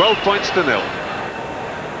 12 points to 0.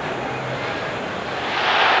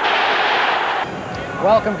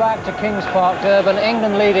 Welcome back to Kings Park, Durban.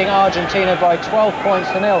 England leading Argentina by 12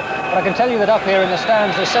 points to 0. But I can tell you that up here in the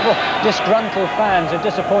stands there's several disgruntled fans who are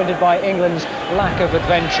disappointed by England's lack of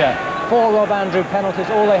adventure. 4 Rob Andrew penalties,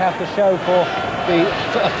 all they have to show for the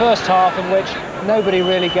first half in which nobody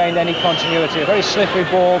really gained any continuity. A very slippery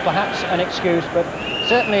ball, perhaps an excuse, but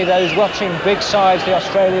certainly those watching big sides, the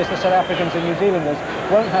Australians, the South Africans, the New Zealanders,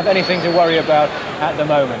 won't have anything to worry about at the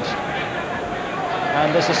moment.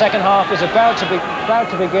 And as the second half is about to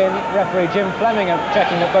begin, referee Jim Fleming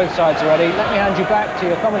checking that both sides are ready. Let me hand you back to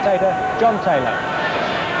your commentator, John Taylor.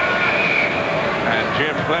 And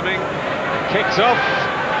Jim Fleming kicks off.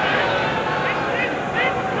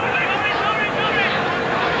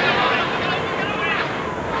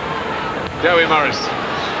 Joey Morris.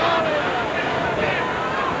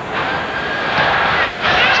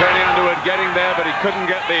 Tony Underwood getting there, but he couldn't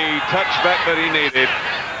get the touch back that he needed.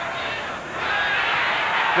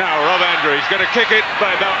 Now Rob Andrew, he's going to kick it,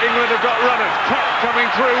 but now England have got runners. Coming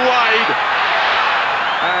through wide.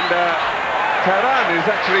 And Taran is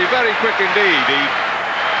actually very quick indeed. He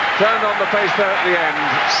turned on the pace there at the end,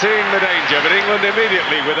 seeing the danger, but England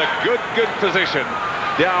immediately with a good position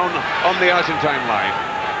down on the Argentine line.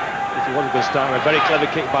 It was a good start, a very clever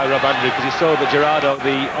kick by Rob Andrew, because he saw that Gerardo,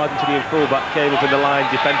 the Argentinian fullback, came up in the line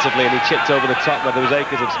defensively and he chipped over the top where there was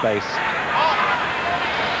acres of space.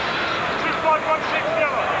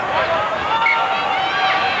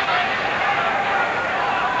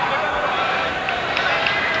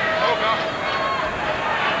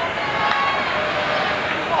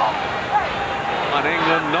 And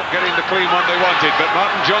England not getting the clean one they wanted, but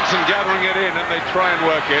Martin Johnson gathering it in, and they try and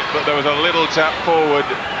work it, but there was a little tap forward.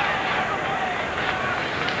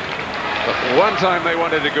 But one time they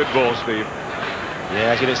wanted a good ball, Steve.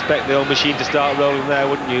 Yeah, you'd expect the old machine to start rolling there,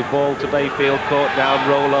 wouldn't you? Ball to Bayfield, caught down,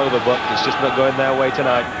 roll over, but it's just not going their way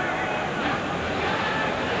tonight.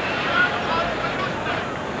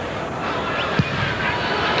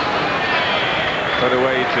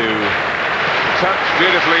 to touch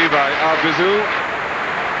beautifully by Arbizu.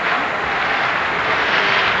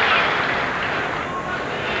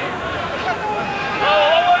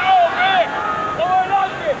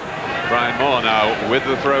 Brian Moore now with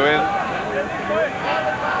the throw-in.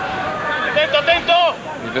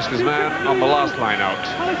 He missed his man on the last line out.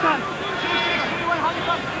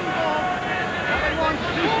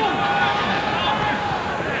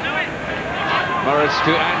 Morris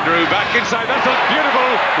to Andrew, back inside. That's a beautiful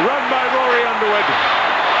run by Rory Underwood.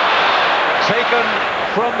 Taken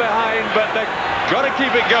from behind, but they've got to keep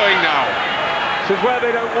it going now. This is where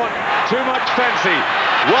they don't want too much fancy.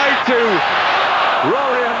 Wide to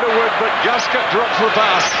Rory Underwood, but Gasket drops the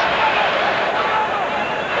pass.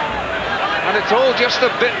 And it's all just a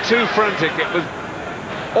bit too frantic. It was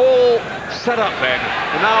all set up then.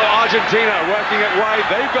 And now Argentina working it wide.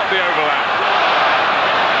 They've got the overlap.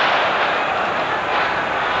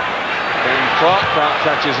 Clark can't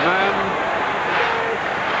catch his man.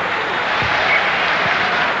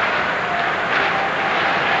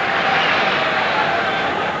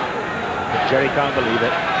 Jerry can't believe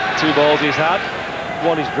it. 2 balls he's had,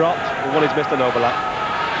 1 he's dropped, and 1 he's missed an overlap.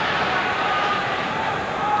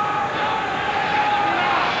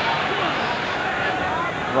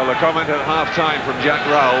 Well, the comment at half-time from Jack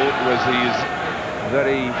Rowell was he's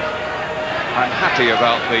very unhappy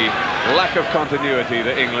about the lack of continuity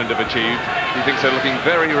that England have achieved. He thinks they're looking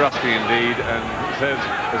very rusty indeed, and he says,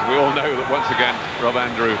 as we all know, that once again Rob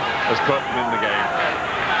Andrew has put them in the game.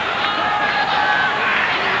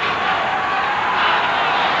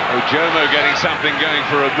 Ojomo getting something going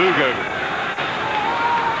for Abugo.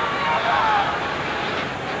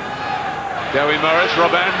 Dewi Morris,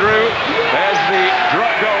 Rob Andrew. There's the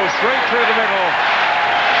drop goal straight through the middle.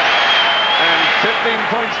 And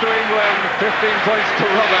 15 points to England, 15 points to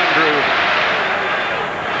Rob Andrew.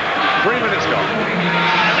 3 minutes gone.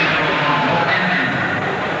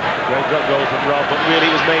 Great drop goal from Rob, but really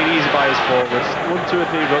it was made easy by his forwards. 1, 2 or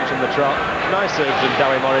 3 runs from the trot. Nice serves from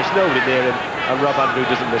Dewi Morris, nobody near him, and Rob Andrew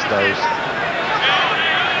doesn't miss those.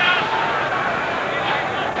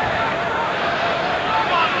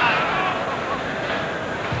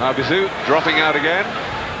 Arbizu dropping out again.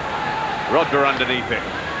 Rodber underneath it.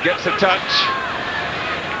 Gets a touch.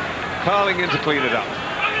 Carling in to clean it up.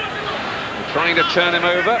 They're trying to turn him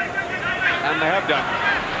over, and they have done.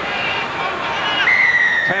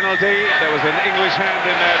 Penalty. There was an English hand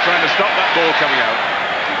in there trying to stop that ball coming out.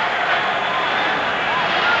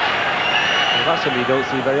 Well, that's something you don't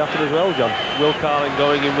see very often as well, John. Will Carling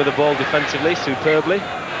going in with the ball defensively superbly,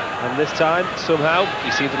 and this time, somehow, he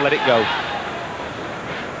seemed to let it go.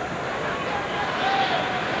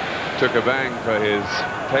 Took a bang for his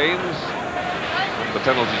pains, and the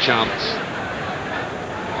penalty chance.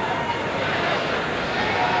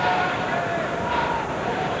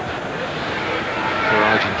 For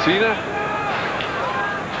Argentina.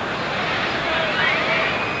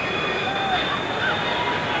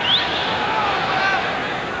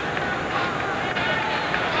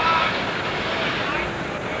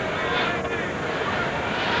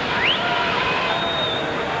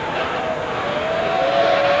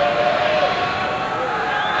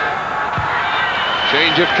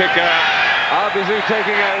 Change of kicker, Arbizu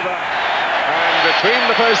taking over, and between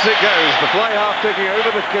the posts it goes. The fly half taking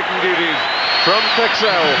over the kicking duties from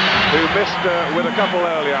Fexel, who missed with a couple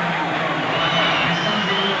earlier.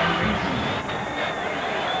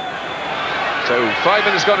 So 5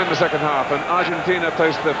 minutes gone in the second half, and Argentina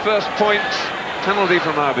post their first point. Penalty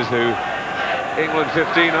from Arbizu. England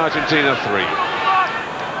 15, Argentina 3.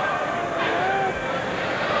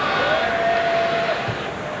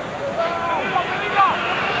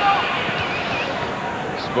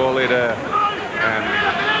 Sporlida and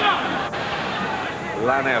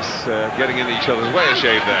Lanes getting in each other's way. A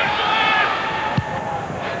shave there.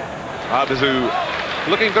 Arbizu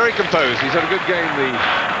looking very composed. He's had a good game, the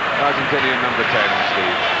Argentinian number 10,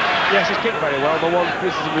 Steve. Yes, he's kicked very well. The one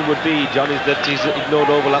criticism would be, John, is that he's ignored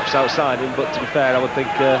overlaps outside him, but to be fair, I would think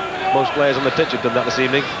most players on the pitch have done that this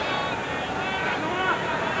evening.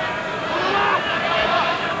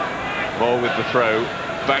 Ball with the throw.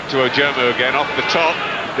 Back to Ojomo again, off the top.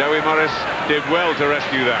 Dewi Morris did well to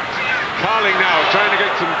rescue that. Carling now trying to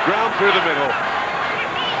get some ground through the middle.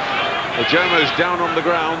 Ojomo's down on the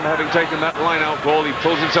ground, having taken that line-out ball. He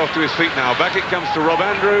pulls himself to his feet now. Back it comes to Rob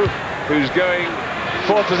Andrew, who's going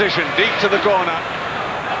for position, deep to the corner.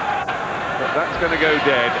 But that's going to go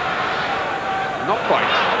dead. Not quite.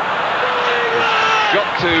 He's got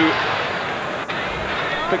to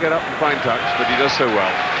pick it up and find touch, but he does so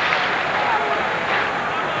well.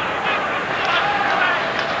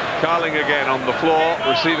 Carling again on the floor,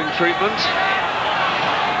 receiving treatment.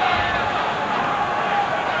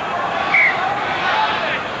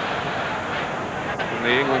 and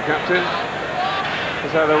the England captain has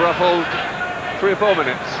had a rough old 3 or 4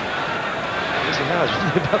 minutes. Yes, he has.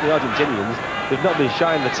 About the Argentinians, they've not been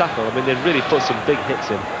shy in the tackle. I mean, they've really put some big hits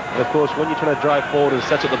in. And of course, when you're trying to drive forward and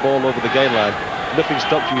set up the ball over the gain line, nothing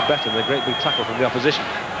stops you better than a great big tackle from the opposition.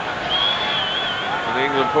 And the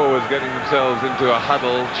England forwards getting themselves into a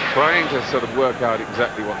huddle, trying to sort of work out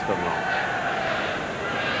exactly what's going on.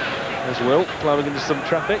 There's Will ploughing into some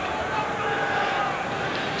traffic.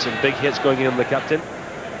 Some big hits going in on the captain.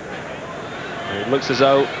 And it looks as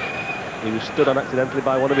though he was stood on accidentally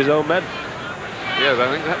by one of his own men. Yes, I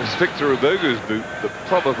think that was Victor Ubogu's boot that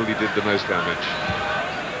probably did the most damage.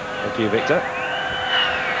 Thank you, Victor.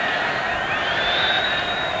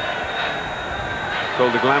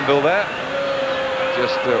 Calder Glanville there,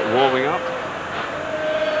 just warming up.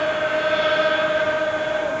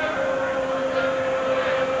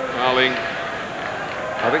 Darling,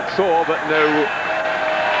 I think saw, but no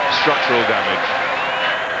structural damage.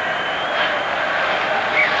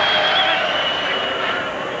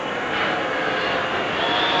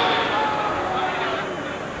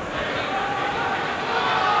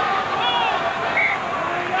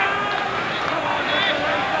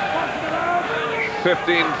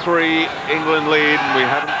 (15-3) England lead, and we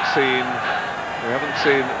haven't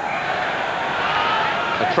seen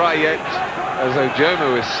a try yet, as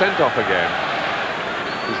Ojomo is sent off again.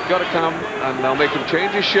 He's got to come, and they'll make him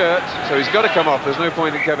change his shirt, so he's got to come off. There's no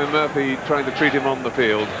point in Kevin Murphy trying to treat him on the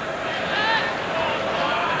field.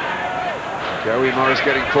 Joey Morris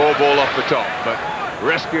getting poor ball off the top, but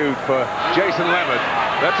rescued for Jason Leonard.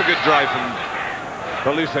 That's a good drive from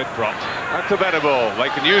the loose head prop. That's a better ball. They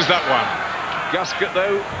can use that one. Guscott,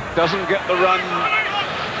 though, doesn't get the run,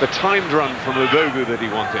 the timed run from Ubogu that he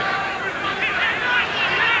wanted.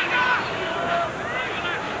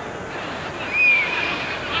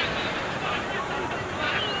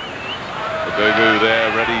 Ubogu there,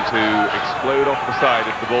 ready to explode off the side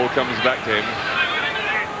if the ball comes back to him.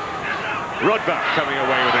 Rodbach coming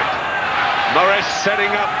away with it. Morris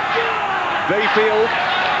setting up Bayfield.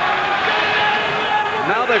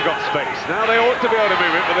 Now they've got space. Now they ought to be able to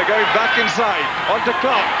move it, but they're going back inside. Onto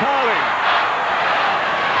Clark. Carling.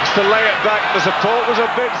 Just to lay it back. The support was a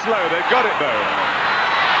bit slow. They've got it, though.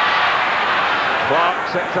 Clark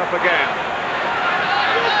sets up again.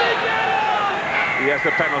 He has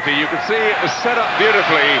the penalty. You can see it was set up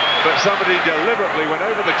beautifully, but somebody deliberately went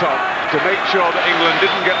over the top to make sure that England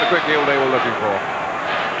didn't get the quick heel they were looking for.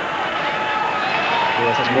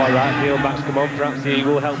 Yes, that's why right heel backs come on. Perhaps he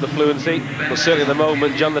will help the fluency, but certainly at the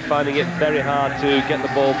moment John, they're finding it very hard to get the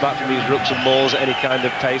ball back from these rucks and mauls at any kind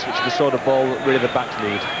of pace, which is the sort of ball that really the backs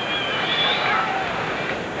need.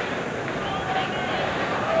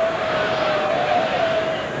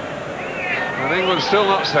 And England's still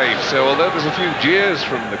not safe, so although there's a few jeers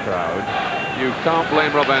from the crowd, you can't blame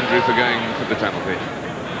Rob Andrew for going for the penalty.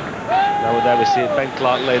 Now there we see it. Ben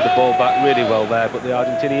Clark laid the ball back really well there, but the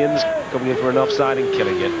Argentinians coming in for an offside and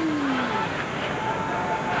killing it.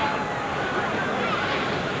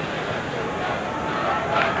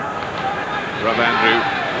 Rob Andrew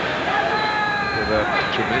with a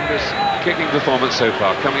tremendous kicking performance so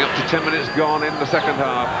far, coming up to 10 minutes gone in the second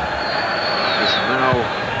half. This now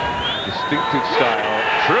distinctive style.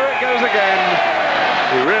 Through it goes again.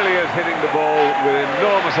 He really is hitting the ball with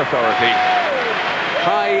enormous authority.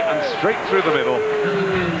 High and straight through the middle.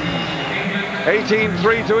 18-3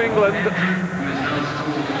 to England.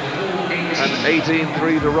 And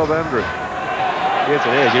 18-3 to Rob Andrew. Yes,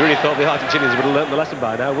 it is. You really thought the Argentinians would have learnt the lesson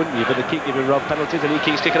by now, wouldn't you? But they keep giving Rob penalties and he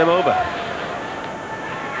keeps sticking them over.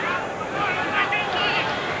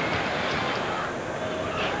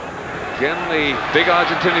 Again, the big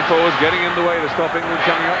Argentinian forwards getting in the way to stop England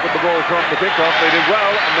coming up with the ball from the kickoff. They did well,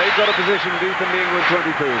 and they've got a position deep in the England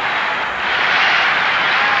 22.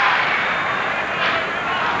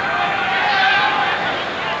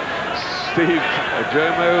 Steve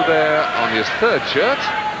Ojomo there on his third shirt.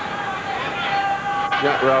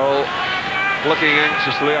 Jack Rowell looking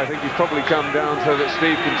anxiously. I think he's probably come down so that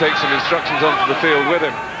Steve can take some instructions onto the field with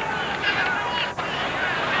him.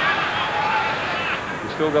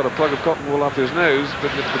 He's still got a plug of cotton wool up his nose,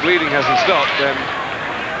 but if the bleeding hasn't stopped, then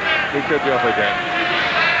he could be off again.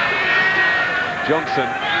 Johnson,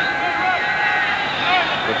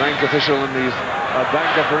 the bank official in these, a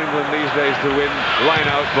banker for England these days to win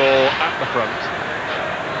line-out ball at the front.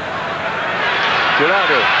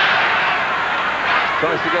 Gerardo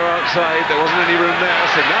tries to go outside, there wasn't any room there,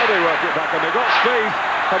 so now they work it back and they've got space,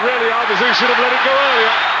 and really Arvizu should have let it go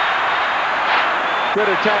earlier.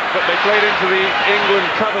 Good attack, but they played into the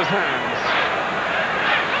England cover's hands.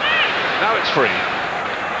 Now it's free.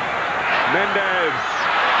 Mendes.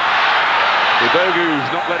 Ibogu's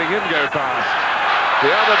not letting him go past.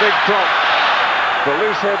 The other big prop. The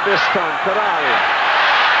loose head this time, Karai.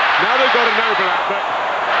 Now they've got an overlap, but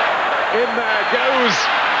in there goes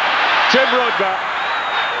Tim Rugby.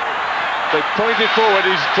 They pointed forward,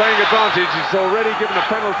 he's playing advantage. He's already given a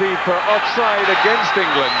penalty for offside against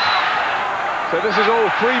England. So this is all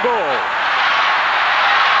free ball.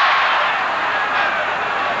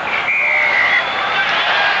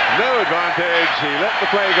 No advantage, he let the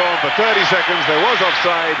play go on for 30 seconds, there was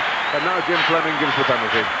offside, and now Jim Fleming gives the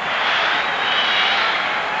penalty.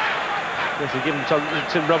 Yes, he's given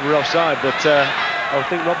Tim Rugby offside, but I would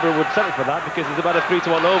think Rugby would settle for that because there's about a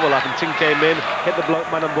 3-to-1 overlap, and Tim came in, hit the bloke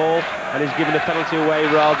man and ball, and he's given a penalty away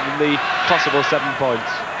rather than the possible 7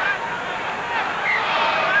 points.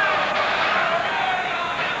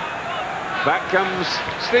 Back comes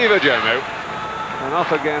Steve Ajomo, and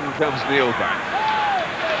off again comes Neil Back.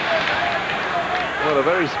 Well, a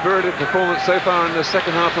very spirited performance so far in the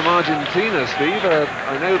second half from Argentina, Steve.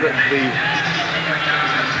 I know that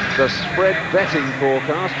the spread betting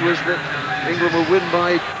forecast was that England will win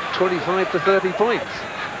by 25 to 30 points.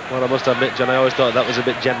 Well, I must admit, John, I always thought that was a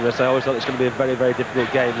bit generous. I always thought it was going to be a very, very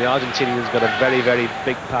difficult game. The Argentinians got a very, very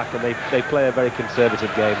big pack, and they play a very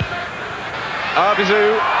conservative game.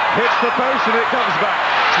 Arbizu hits the post and it comes back.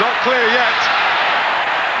 It's not clear yet.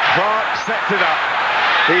 Clark sets it up.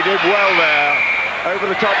 He did well there. Over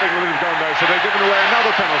the top, England has gone though, so they've given away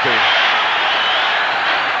another penalty.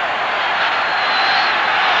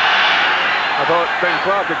 I thought Ben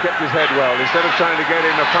Clark had kept his head well. Instead of trying to get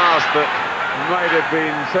in a pass that might have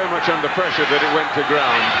been so much under pressure that it went to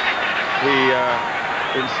ground, he,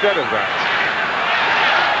 instead of that,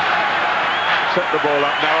 set the ball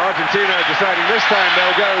up. Now Argentina deciding this time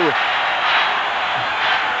they'll go.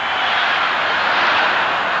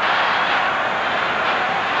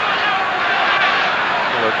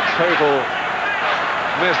 Well, a total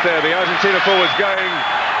miss there. The Argentina forwards going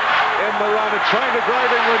in the run and trying to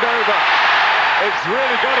drive England over. It's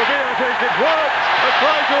really got to be, I think. It's worked. A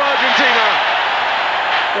try to Argentina.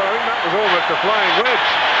 Well, I think that was almost a flying wedge,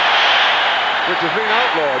 which has been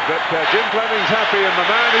outlawed, but Jim Fleming's happy, and the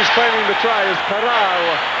man who's claiming the try is Peral.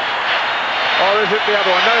 Or is it the other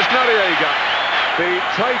one? No, it's Noriega. The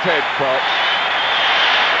tight head prop,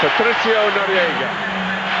 Patricio Noriega.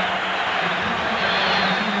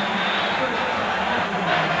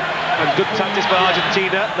 And good tactics by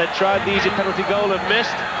Argentina. They tried the easy penalty goal and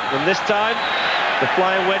missed, and this time the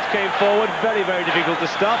flying wedge came forward. Very, very difficult to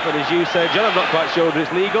stop, and as you say, John, I'm not quite sure whether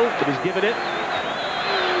it's legal, but he's given it.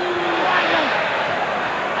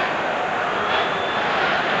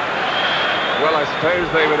 Well, I suppose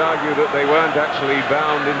they would argue that they weren't actually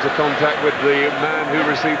bound into contact with the man who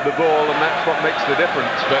received the ball, and that's what makes the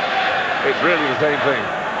difference, but it's really the same thing.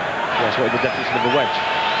 That's what the definition of the wedge.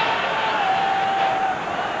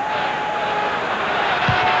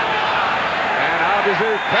 And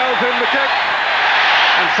Arbizu pells in the kick,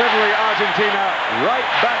 and suddenly Argentina right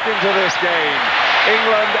back into this game.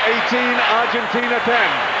 England 18, Argentina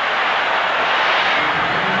 10.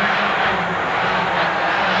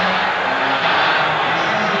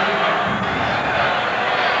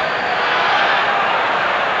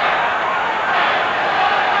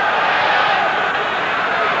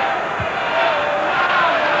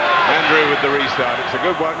 With the restart, it's a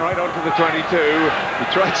good one right onto the 22. He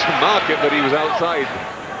tried to mark it, but he was outside.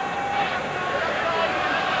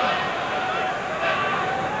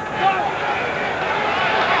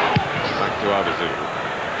 Back to Arbizu.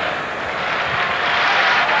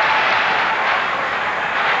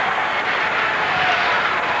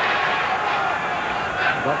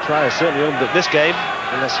 That try has certainly owned up this game,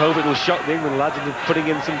 and let's hope it will shock the England lads into putting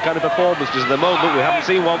in some kind of performance, because at the moment we haven't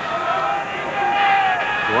seen one.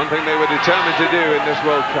 The one thing they were determined to do in this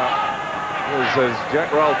World Cup was, as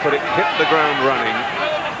Jack Rowell put it, hit the ground running.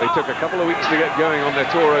 They took a couple of weeks to get going on their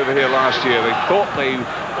tour over here last year. They thought they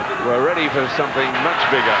were ready for something much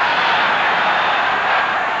bigger.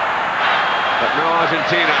 But now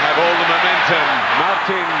Argentina have all the momentum.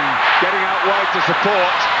 Martin getting out wide to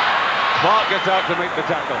support. Clark gets out to make the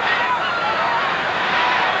tackle.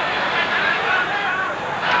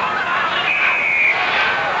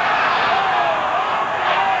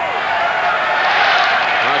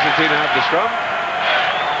 Argentina have the scrum.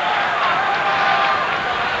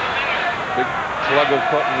 Big plug of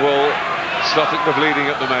cotton wool stopping the bleeding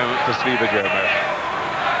at the moment for Steve Ajomo.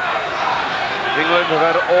 England have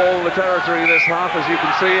had all the territory this half, as you can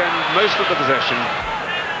see, and most of the possession.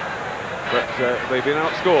 But they've been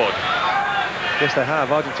outscored. Yes, they have.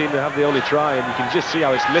 Argentina have the only try, and you can just see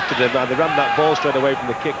how it's lifted them. And they ran that ball straight away from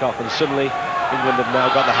the kick-off, and suddenly England have now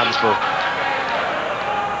got the hands full.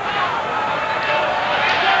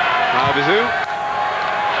 Arvizu.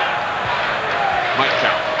 Might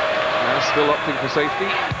count. Now still opting for safety.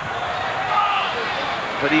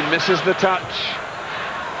 But he misses the touch.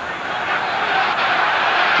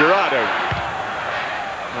 Gerardo.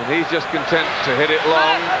 And he's just content to hit it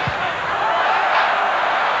long.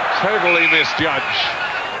 Totally misjudged.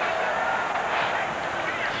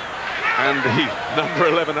 And the number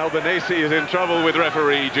 11 Albanese is in trouble with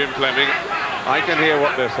referee Jim Fleming. I can hear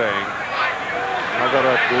what they're saying. I've got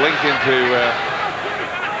a link into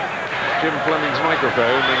Jim Fleming's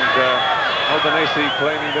microphone, and Albanese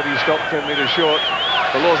claiming that he stopped 10 metres short.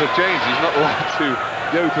 The laws have changed. He's not allowed to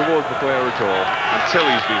go towards the player at all until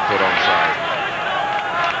he's been put onside.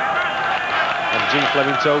 And Jim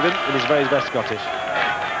Fleming told him in his very best Scottish.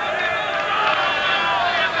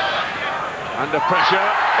 Under pressure,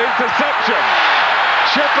 interception,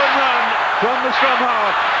 chip and run from the scrum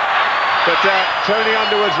half. But Tony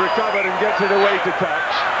Underwood's recovered and gets it away to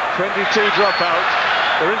touch. 22 drop out.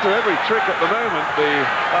 They're into every trick at the moment, the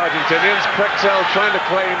Argentinians. Prexel trying to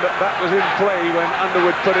claim that that was in play when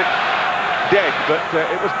Underwood put it dead, but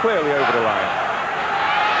it was clearly over the line.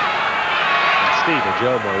 Steve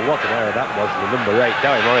Ajomo, what an error that was for the number 8.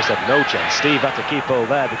 Dowie Morris had no chance. Steve had to keep hold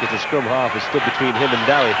there because the scrum half was stood between him and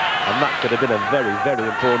Dowie, and that could have been a very, very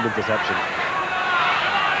important interception.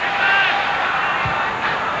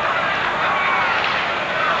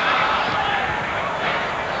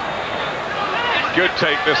 Good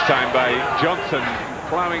take this time by Johnson,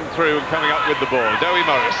 ploughing through and coming up with the ball. Dowie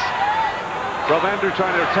Morris. Rob Andrew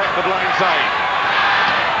trying to attack the blind side.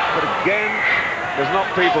 But again, there's not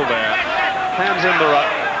people there. Hands in the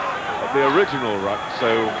ruck, the original ruck,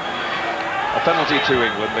 so a penalty to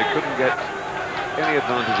England. They couldn't get any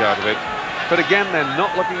advantage out of it. But again, they're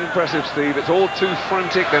not looking impressive, Steve. It's all too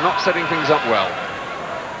frantic. They're not setting things up well.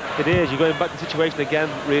 It is. You're going back to the situation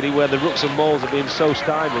again, really, where the rucks and mauls are being so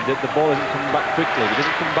stymied that the ball isn't coming back quickly. If it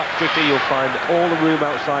doesn't come back quickly, you'll find all the room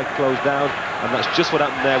outside closed down, and that's just what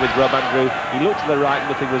happened there with Rob Andrew. He looked to the right,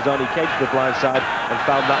 nothing was on. He came to the blind side and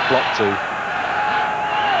found that block too.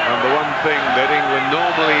 And the one thing that England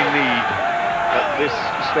normally need at this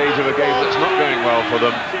stage of a game that's not going well for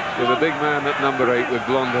them is a big man at number 8 with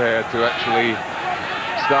blonde hair to actually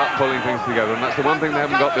start pulling things together, and that's the one thing they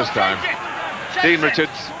haven't got this time. Dean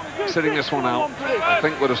Richards sitting this one out, I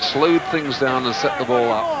think would have slowed things down and set the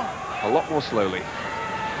ball up a lot more slowly.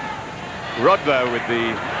 Rodvo with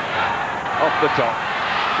the off the top.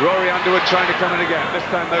 Rory Underwood trying to come in again. This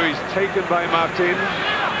time though he's taken by Martin.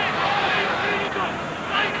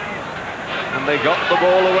 And they got the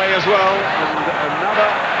ball away as well, and another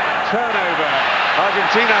turnover.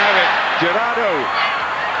 Argentina have it. Gerardo.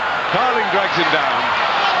 Carling drags him down.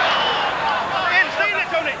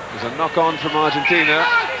 There's a knock-on from Argentina,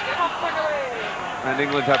 and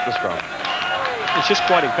England have the scrum. It's just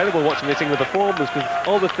quite incredible watching this England performance, because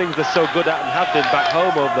all the things they're so good at and have been back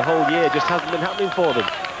home over the whole year just hasn't been happening for them.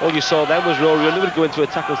 All you saw then was Rory Underwood go into a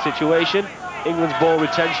tackle situation. England's ball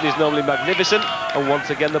retention is normally magnificent, and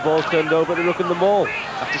once again the ball's turned over at the ruck and the maul.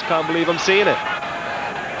 I just can't believe I'm seeing it.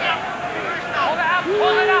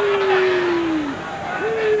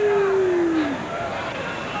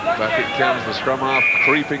 Back it comes, the scrum half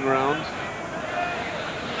creeping round.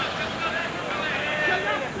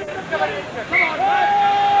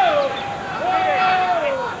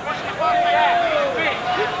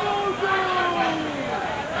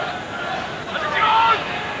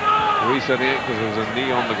 Resetting it because there's a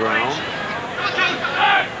knee on the ground.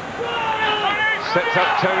 Sets up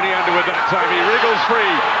Tony Underwood that time. He wriggles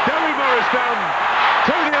free. Dowie Morris down.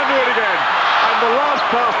 Tony Underwood again. And the last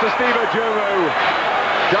pass to Steve Ajomo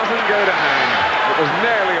doesn't go to hand. It was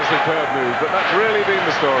nearly a superb move, but that's really been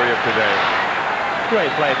the story of today.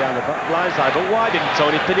 Great play down the blind side, but why didn't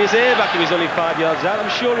Tony pin his ear back? He was only 5 yards out.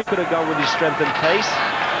 I'm sure he could have gone with his strength and pace.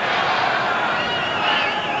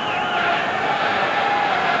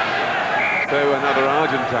 So another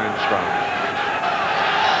Argentine scrum.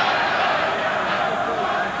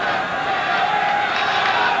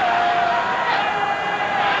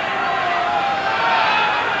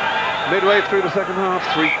 Midway through the second half,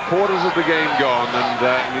 3/4 of the game gone,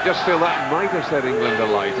 and you just feel that might have set England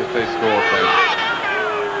alight if they scored then.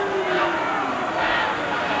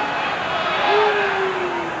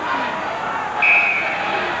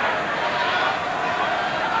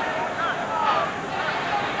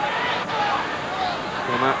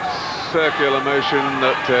 Circular motion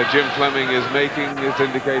that Jim Fleming is making is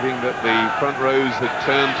indicating that the front rows had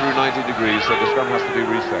turned through 90 degrees, so the scrum has to be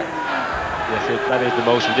reset. Yes, that is the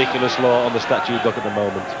most ridiculous law on the statute book at the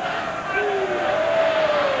moment.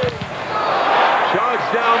 Charge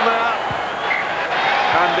down there,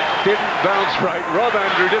 and didn't bounce right. Rob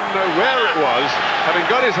Andrew didn't know where it was. Having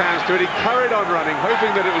got his hands to it, he carried on running,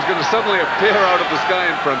 hoping that it was going to suddenly appear out of the sky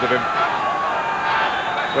in front of him.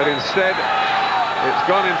 But instead, it's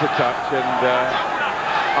gone into touch, and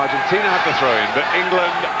Argentina have to throw in. But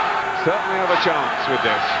England certainly have a chance with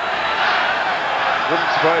this.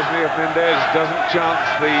 Wouldn't surprise me if Mendes doesn't chance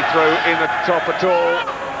the throw in at the top at all.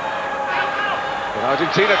 But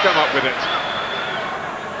Argentina come up with it.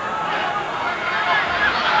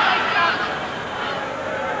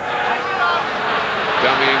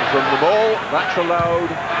 Dummying from the ball, that's allowed.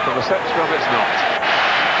 From the set scrum, it's not.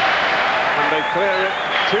 And they clear it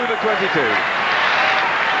to the 22.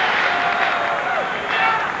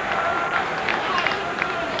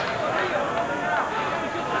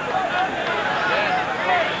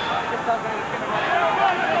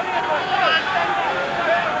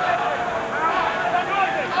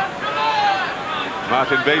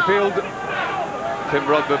 Martin Bayfield, Tim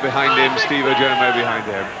Rodber behind him, Steve Ojomo behind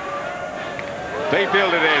him.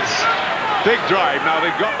 Bayfield it is. Big drive. Now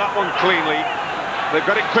they've got that one cleanly. They've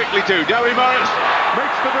got it quickly too. Dowie Morris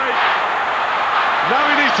makes the break. Now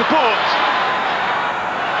he needs support.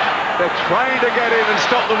 They're trying to get in and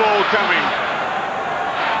stop the ball coming.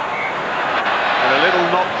 And a little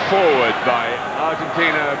knock forward by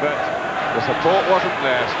Argentina, but the support wasn't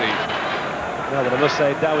there, Steve. No, but I must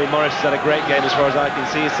say, Dowie Morris has had a great game as far as I can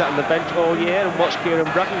see. He's sat on the bench all year and watched Kieran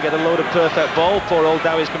Bracken get a load of perfect ball. Poor old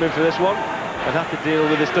Dowie's coming for this one and have to deal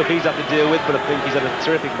with the stuff he's had to deal with, but I think he's had a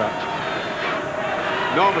terrific match.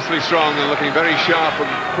 Enormously strong and looking very sharp and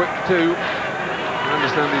quick too. I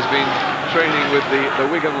understand he's been training with the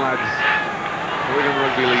Wigan lads, the Wigan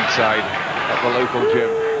Rugby League side at the local gym.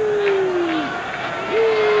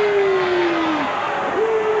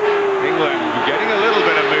 England getting a little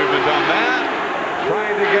bit of movement on there,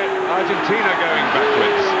 trying to get Argentina going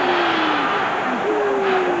backwards.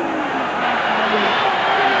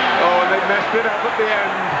 Oh, and they messed it up at the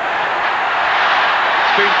end.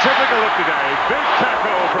 It's been typical of today. Big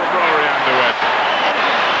tackle from Rory Underwood.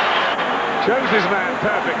 Chose his man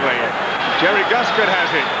perfectly. Jerry Guscott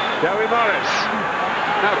has it. Dowie Morris.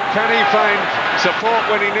 Now, can he find support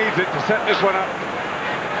when he needs it to set this one up?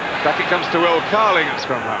 Back it comes to Will Carling at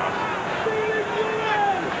scrum half.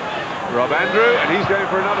 Rob Andrew, and he's going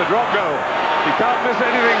for another drop goal. He can't miss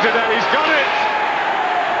anything today. He's got it!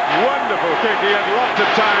 Wonderful kick. He had lots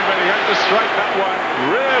of time, but he had to strike that one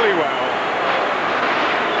really well.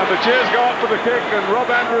 And the cheers go up for the kick, and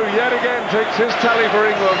Rob Andrew yet again takes his tally for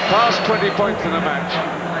England, past 20 points in the match.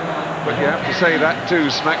 But you have to say that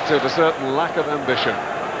too smacked of a certain lack of ambition.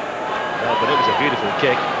 Well, but it was a beautiful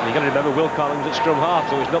kick. And you've got to remember Will Collins at scrum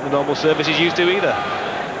half, so it's not the normal service he's used to either.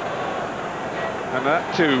 And that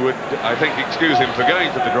too would, I think, excuse him for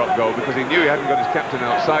going for the drop goal, because he knew he hadn't got his captain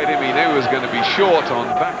outside him. He knew he was going to be short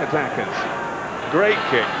on back attackers. Great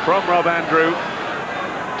kick from Rob Andrew.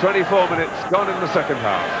 24 minutes gone in the second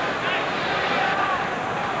half.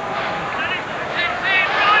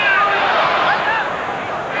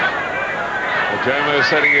 Ojomo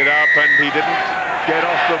setting it up, and he didn't get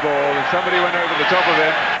off the ball, and somebody went over the top of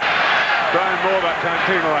him. Brian Moore that time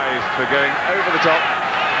penalised for going over the top.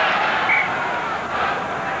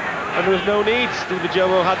 And there was no need. Steve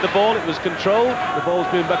Ojomo had the ball, it was controlled. The ball's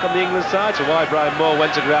moving back on the England side, so why Brian Moore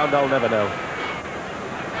went to ground, I'll never know.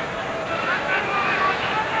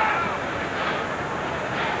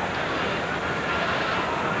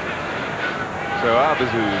 So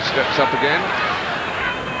Arbizu steps up again.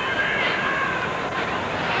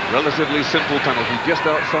 Relatively simple penalty, just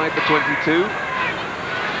outside the 22.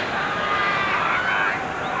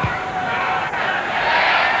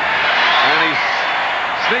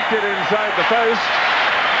 Sneaked it inside the post.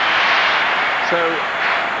 So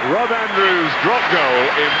Rob Andrews' drop goal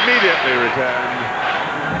immediately returned.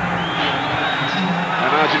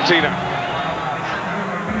 And Argentina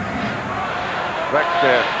back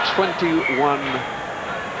there 21-13.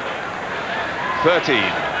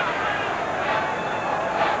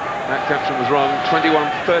 That caption was wrong.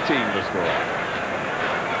 21-13 the score.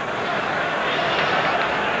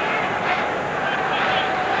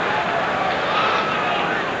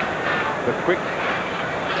 The quick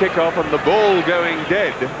kick-off and the ball going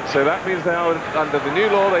dead. So that means they are, under the new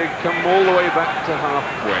law, they come all the way back to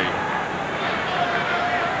halfway.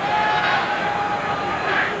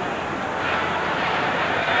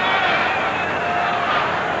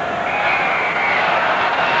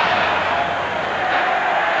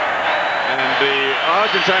 And the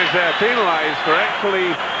Argentines there penalised for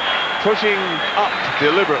actually pushing up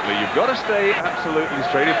deliberately. You've got to stay absolutely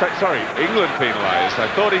straight. In fact, sorry, England penalised. I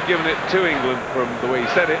thought he'd given it to England from the way he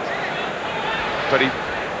said it. But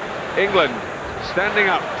England standing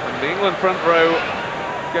up, and the England front row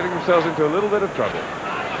getting themselves into a little bit of trouble.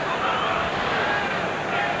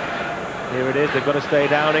 Here it is, they've got to stay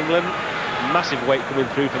down, England. Massive weight coming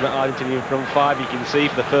through from the Argentinian front five. You can see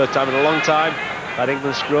for the first time in a long time that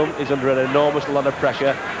England's scrum is under an enormous lot of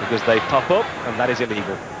pressure because they pop up, and that is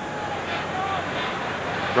illegal.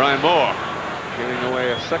 Brian Moore giving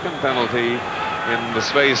away a second penalty in the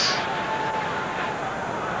space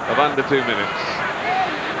of under 2 minutes.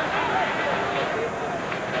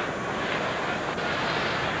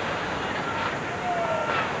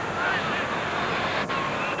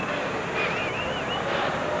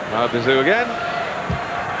 Arbizu again,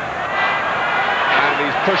 and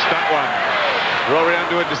he's pushed that one. Rory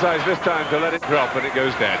Underwood decides this time to let it drop, and it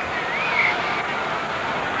goes dead.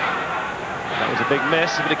 That was a big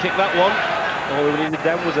miss. If he'd have kicked that one, all we needed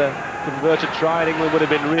then was a converted try, and England would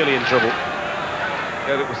have been really in trouble.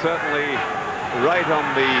 Yeah, it was certainly right on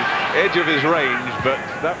the edge of his range, but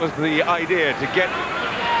that was the idea, to get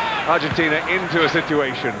Argentina into a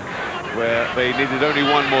situation where they needed only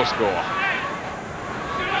one more score.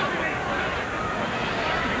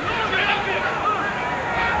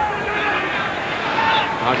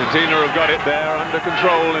 Argentina have got it there under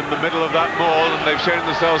control in the middle of that maul, and they've shown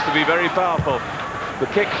themselves to be very powerful. The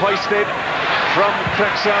kick hoisted from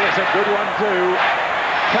Trexel, it's a good one too.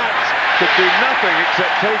 Katz could do nothing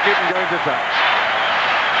except take it and go into touch.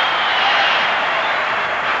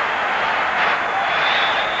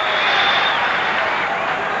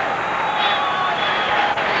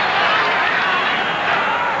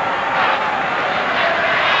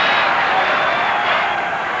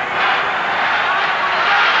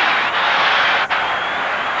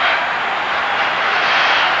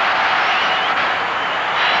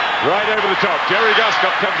 Right over the top, Jerry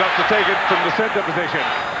Guscott comes up to take it from the centre position.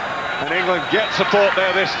 And England get support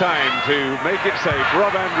there this time to make it safe.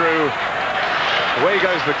 Rob Andrew, away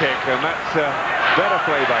goes the kick, and that's better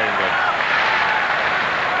play by England.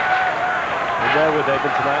 And where would they have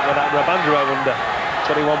been tonight without Rob Andrew, I wonder?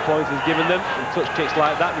 21 points he's given them, and touch kicks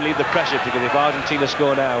like that relieve the pressure, because if Argentina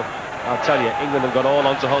score now, I'll tell you, England have got all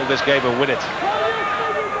on to hold this game and win it.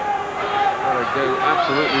 I go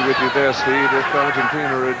absolutely with you there, Steve. If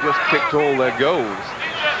Argentina had just kicked all their goals,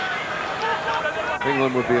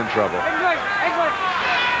 England would be in trouble.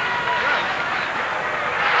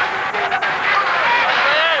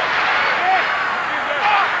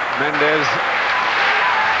 Mendes.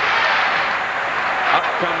 Up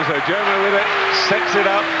comes Ojoma with it, sets it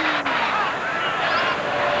up.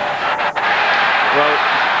 Well,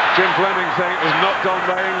 Jim Fleming saying it was knocked on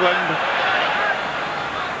by England.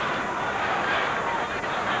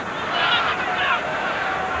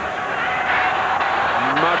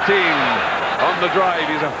 Martin on the drive,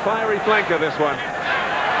 he's a fiery flanker, this one.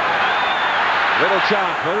 Little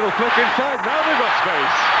chance, a little flick inside, now they've got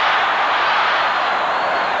space.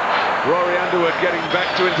 Rory Underwood getting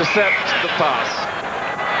back to intercept the pass.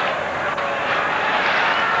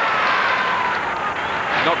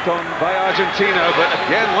 Knocked on by Argentina, but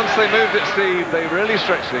again, once they moved it, Steve, they really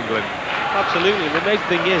stretched England. Absolutely, and the amazing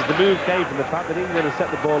thing is, the move came from the fact that England had set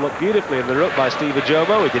the ball up beautifully in the ruck by Steve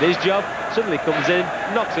Ojoma. He did his job, suddenly comes in,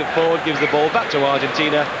 knocks it forward, gives the ball back to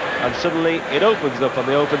Argentina, and suddenly it opens up on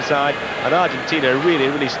the open side, and Argentina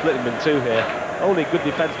really split them in two here. Only good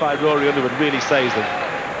defence by Rory Underwood really saves them.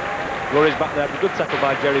 Rory's back there, a good tackle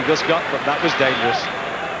by Jerry Guscott, but that was dangerous.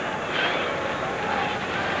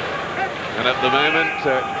 And at the moment,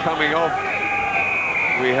 coming off,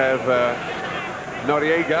 we have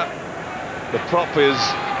Noriega. The prop is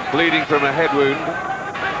bleeding from a head wound.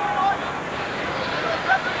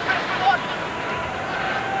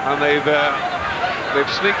 And they've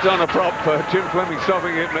sneaked on a prop, Jim Fleming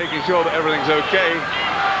stopping it, making sure that everything's okay.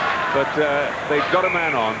 But they've got a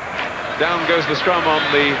man on. Down goes the scrum on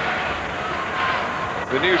the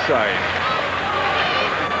new side.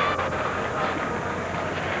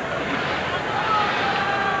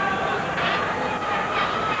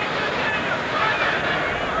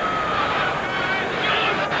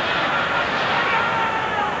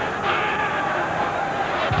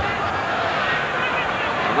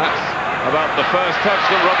 About the first touch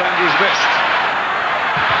that Rob Andrews missed.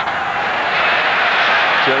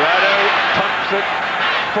 Gerardo pumps it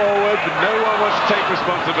forward. No one wants to take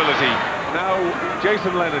responsibility. Now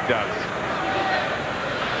Jason Leonard does.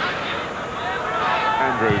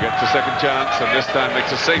 Andrew gets a second chance, and this time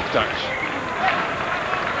makes a safe touch.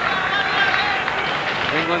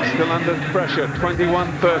 England still under pressure,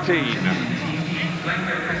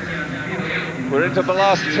 21-13. We're into the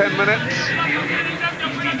last 10 minutes.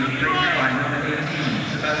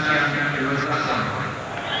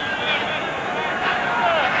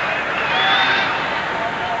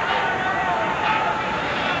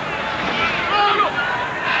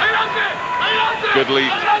 Good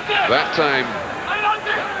lead that time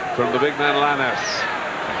from the big man Lanas.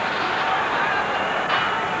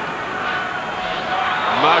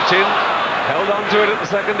 Martin held on to it at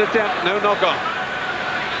the second attempt, no knock on.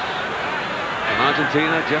 And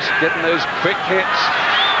Argentina just getting those quick hits.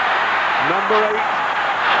 Number 8,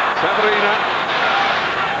 Sabrina.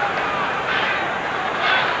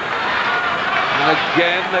 And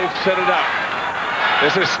again they've set it up.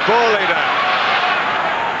 This is Sporleder.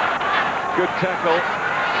 Good tackle.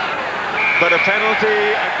 But a penalty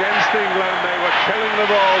against England. They were killing the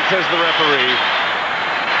ball, says the referee.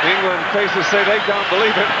 England faces say they can't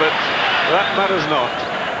believe it, but that matters not.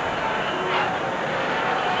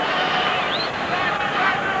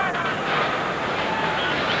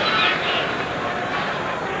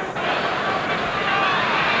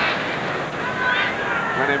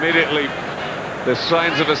 And immediately there's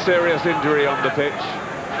signs of a serious injury on the pitch.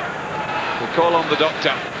 We'll call on the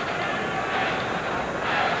doctor.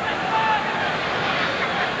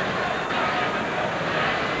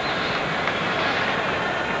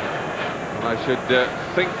 I should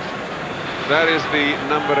think that is the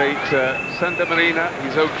number 8, Santa Marina.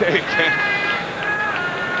 He's okay again.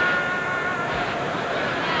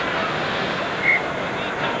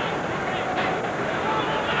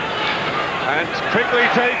 And quickly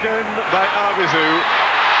taken by Arvizu.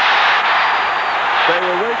 They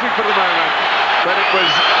were waiting for the moment, but it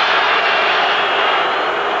was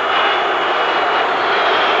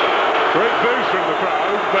great boost from the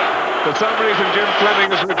crowd, but for some reason Jim Fleming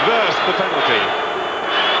has reversed the penalty.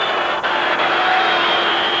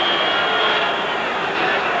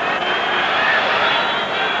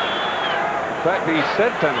 In fact, he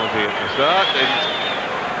said penalty at the start.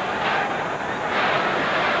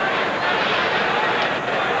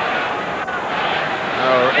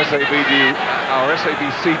 Our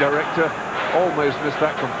SABC director almost missed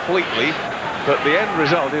that completely, but the end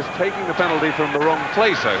result is taking the penalty from the wrong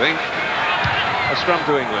place, I think. A scrum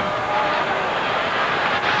to England.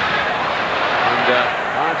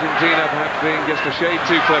 Argentina perhaps being just a shade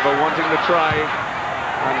too clever, wanting to try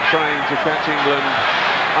and trying to catch England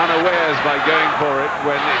unawares by going for it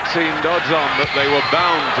when it seemed odds on that they were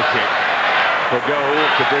bound to kick for goal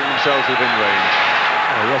to bring themselves within range.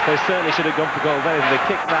 Oh, yes, they certainly should have gone for goal then. If they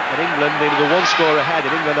kicked that, and England, they were one score ahead,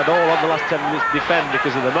 and England had all on the last 10 minutes to defend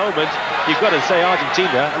because of the moment. You've got to say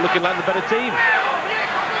Argentina are looking like the better team.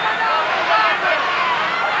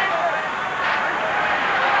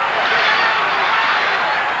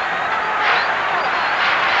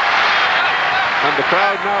 And the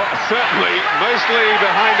crowd now certainly mostly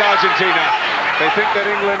behind Argentina. They think that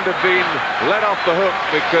England have been let off the hook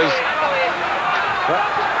because that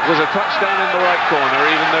was a touchdown in the right corner,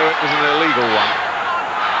 even though it was an illegal one.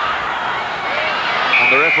 And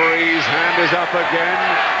the referee's hand is up again.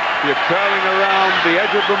 You're curling around the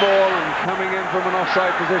edge of the ball and coming in from an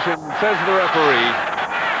offside position, says the referee.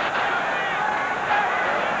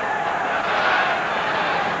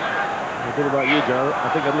 I don't know about you, Joe. I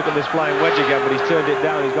think I'd look at this flying wedge again, but he's turned it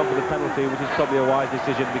down. He's gone for the penalty, which is probably a wise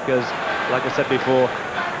decision because, like I said before,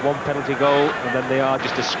 one penalty goal and then they are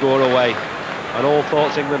just a score away. And all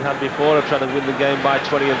thoughts England had before of trying to win the game by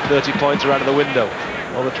 20 and 30 points are out of the window.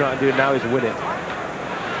 All they're trying to do now is win it.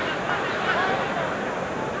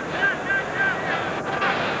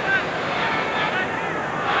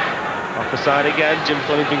 Off the side again. Jim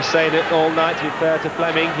Fleming's been saying it all night, to be fair to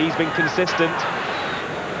Fleming. He's been consistent.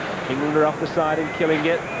 England are off the side and killing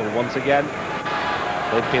it, and once again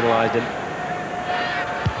they've penalised him.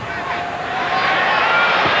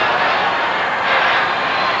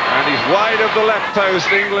 And he's wide of the left post.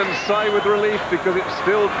 England sigh with relief because it's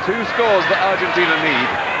still 2 scores that Argentina need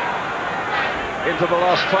into the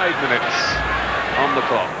last 5 minutes on the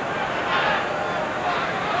clock.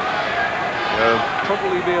 There'll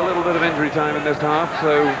probably be a little bit of injury time in this half,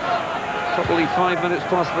 so probably 5 minutes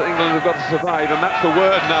plus that England have got to survive, and that's the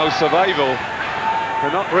word now, survival.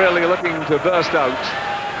 They're not really looking to burst out.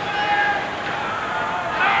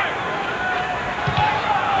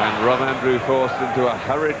 And Rob Andrew forced into a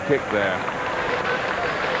hurried kick there.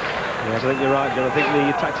 Yes, I think you're right, John. I think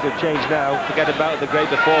the tactics have changed now. Forget about the great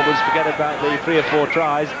performance, forget about the 3 or 4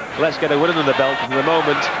 tries. Let's get a win under the belt. And for the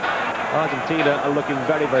moment, Argentina are looking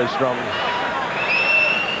very, very strong.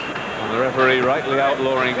 The referee rightly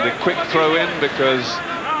outlawing the quick throw-in because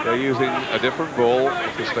they're using a different ball.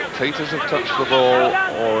 If the spectators have touched the ball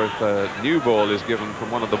or if a new ball is given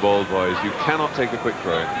from one of the ball boys, you cannot take a quick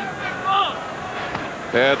throw-in.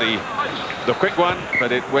 There, the quick one,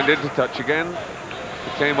 but it went into touch again.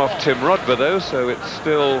 It came off Tim Rodber though, so it's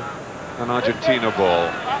still an Argentina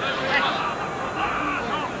ball.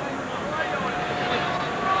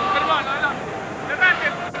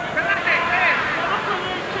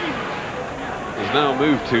 now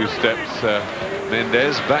moved 2 steps,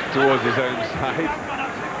 Mendes, back towards his own side.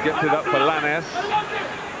 Gets it up for Lanes.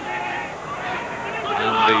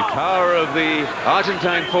 And the power of the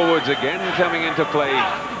Argentine forwards again coming into play.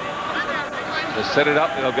 To set it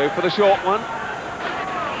up, they'll go for the short one.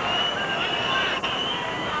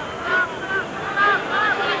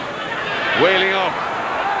 Wailing off.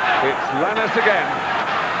 It's Lanes again.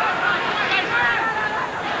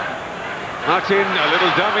 Martin, a little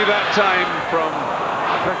dummy that time from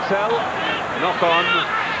Drexel. Knock on.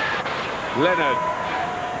 Leonard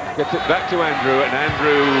gets it back to Andrew, and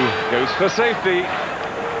Andrew goes for safety.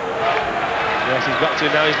 Yes, he's got to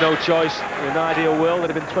now. He's no choice. In an ideal world,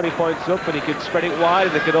 there'd have been 20 points up, and he could spread it wide.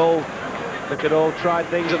 And they could all try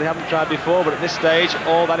things that they haven't tried before. But at this stage,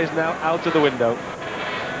 all that is now out of the window.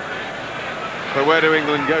 So where do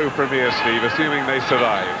England go from here, Steve, assuming they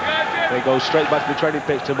survive? They go straight back to the training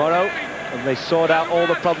pitch tomorrow, and they sort out all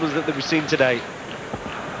the problems that they've seen today.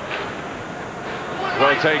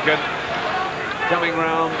 Well taken. Coming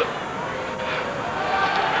round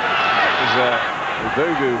is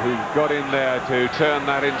Bogu, who got in there to turn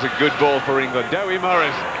that into good ball for England. Dowie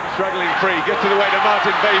Morris struggling free, gets it away to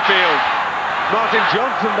Martin Bayfield. Martin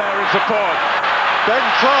Johnson there in support. Ben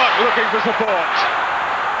Clark looking for support.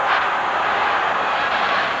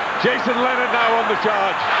 Jason Leonard now on the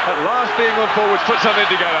charge. At last the England forwards put something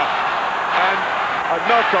together. And a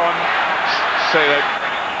knock-on, say that.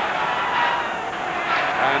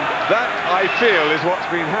 And that, I feel, is what's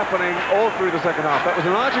been happening all through the second half. That was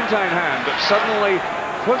an Argentine hand that suddenly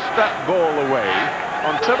pushed that ball away.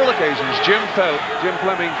 On several occasions, Jim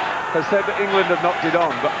Fleming has said that England had knocked it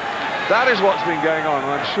on. But that is what's been going on.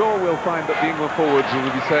 And I'm sure we'll find that the England forwards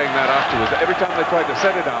will be saying that afterwards. That every time they tried to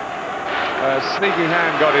set it up, a sneaky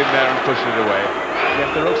hand got in there and pushed it away. Yes,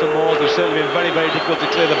 the Rucks and Moors have certainly been very, very difficult to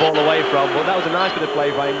clear the ball away from, but that was a nice bit of play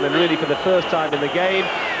by England, really, for the first time in the game.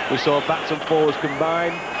 We saw backs and forwards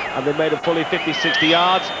combine, and they made a fully 50-60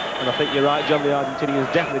 yards, and I think you're right, John, the Argentinians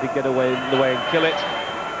definitely did get away in the way and kill it,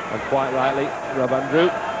 and quite rightly, Rob Andrew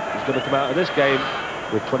is going to come out of this game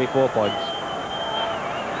with 24 points.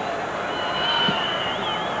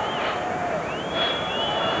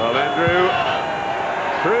 Well, Andrew,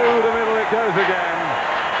 through the middle it goes again,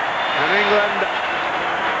 and England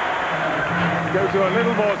go to a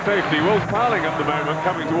little more safety. Wolf Parling at the moment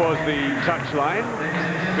coming towards the touchline,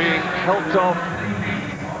 being helped off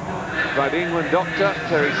by the England doctor,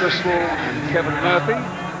 Terry Criswell and Kevin Murphy.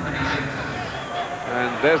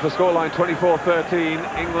 And there's the scoreline, 24-13.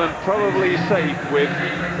 England probably safe with,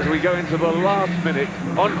 as we go into the last minute,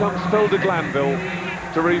 on comes Phil de Glanville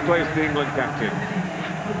to replace the England captain.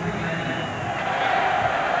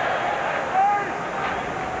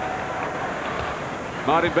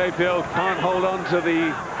 Martin Bayfield can't hold on to the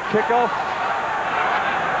kickoff.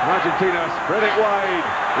 Argentina spread it wide,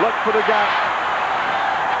 look for the gap.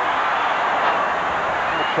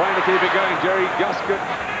 Trying to keep it going, Jerry Guscott.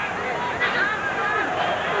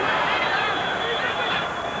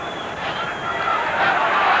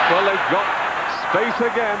 Well, they've got space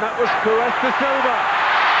again. That was Perez de Silva.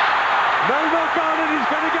 No knock on, and he's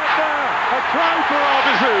going to get there. A try for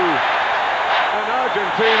Arbizu. And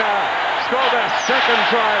Argentina score their second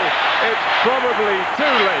try. It's probably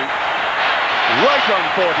too late, right on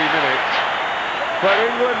 40 minutes. But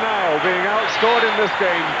England now being outscored in this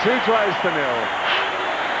game, 2-0.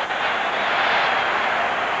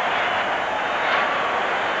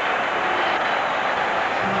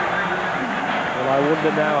 Well, I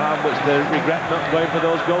wonder now how much they regret not going for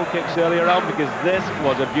those goal kicks earlier on, because this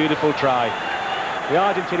was a beautiful try. The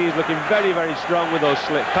Argentinians looking very, very strong with those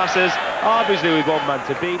slip passes. Arbizu with one man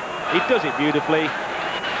to beat. He does it beautifully,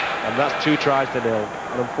 and that's 2-0.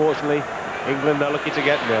 And unfortunately, England are lucky to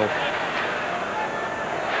get nil.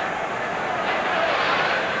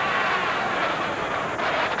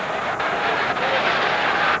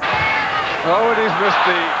 Oh, and he's missed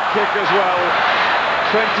the kick as well.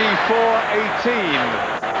 24-18.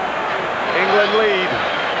 England lead,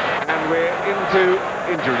 and we're into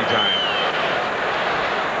injury time.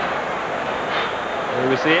 Here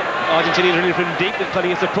we see it. Argentinians running from deep with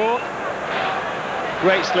plenty of support.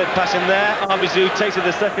 Great slip pass in there. Arbizu takes it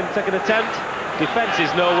the second attempt. Defence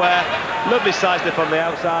is nowhere. Lovely side slip on the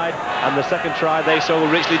outside, and the second try they so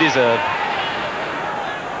richly deserve.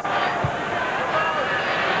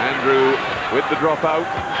 Andrew with the dropout.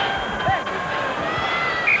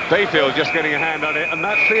 Bayfield just getting a hand on it, and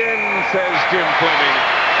that's the end, says Jim Fleming.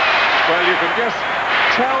 Well, you can just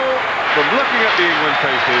tell from looking at the England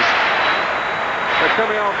faces, they're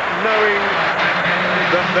coming off knowing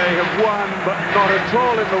that they have won, but not at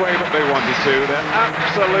all in the way that they wanted to. They're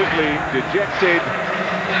absolutely dejected.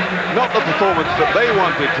 not the performance that they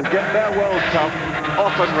wanted to get their World Cup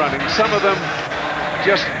off and running. Some of them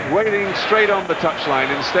just waiting straight on the touchline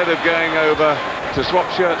instead of going over to swap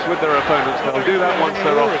shirts with their opponents. They'll do that once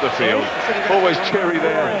they're off the field. Always cheery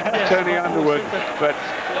there, Tony Underwood, but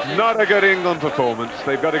not a good England performance.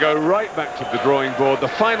 They've got to go right back to the drawing board. The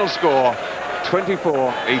final score,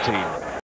 24-18.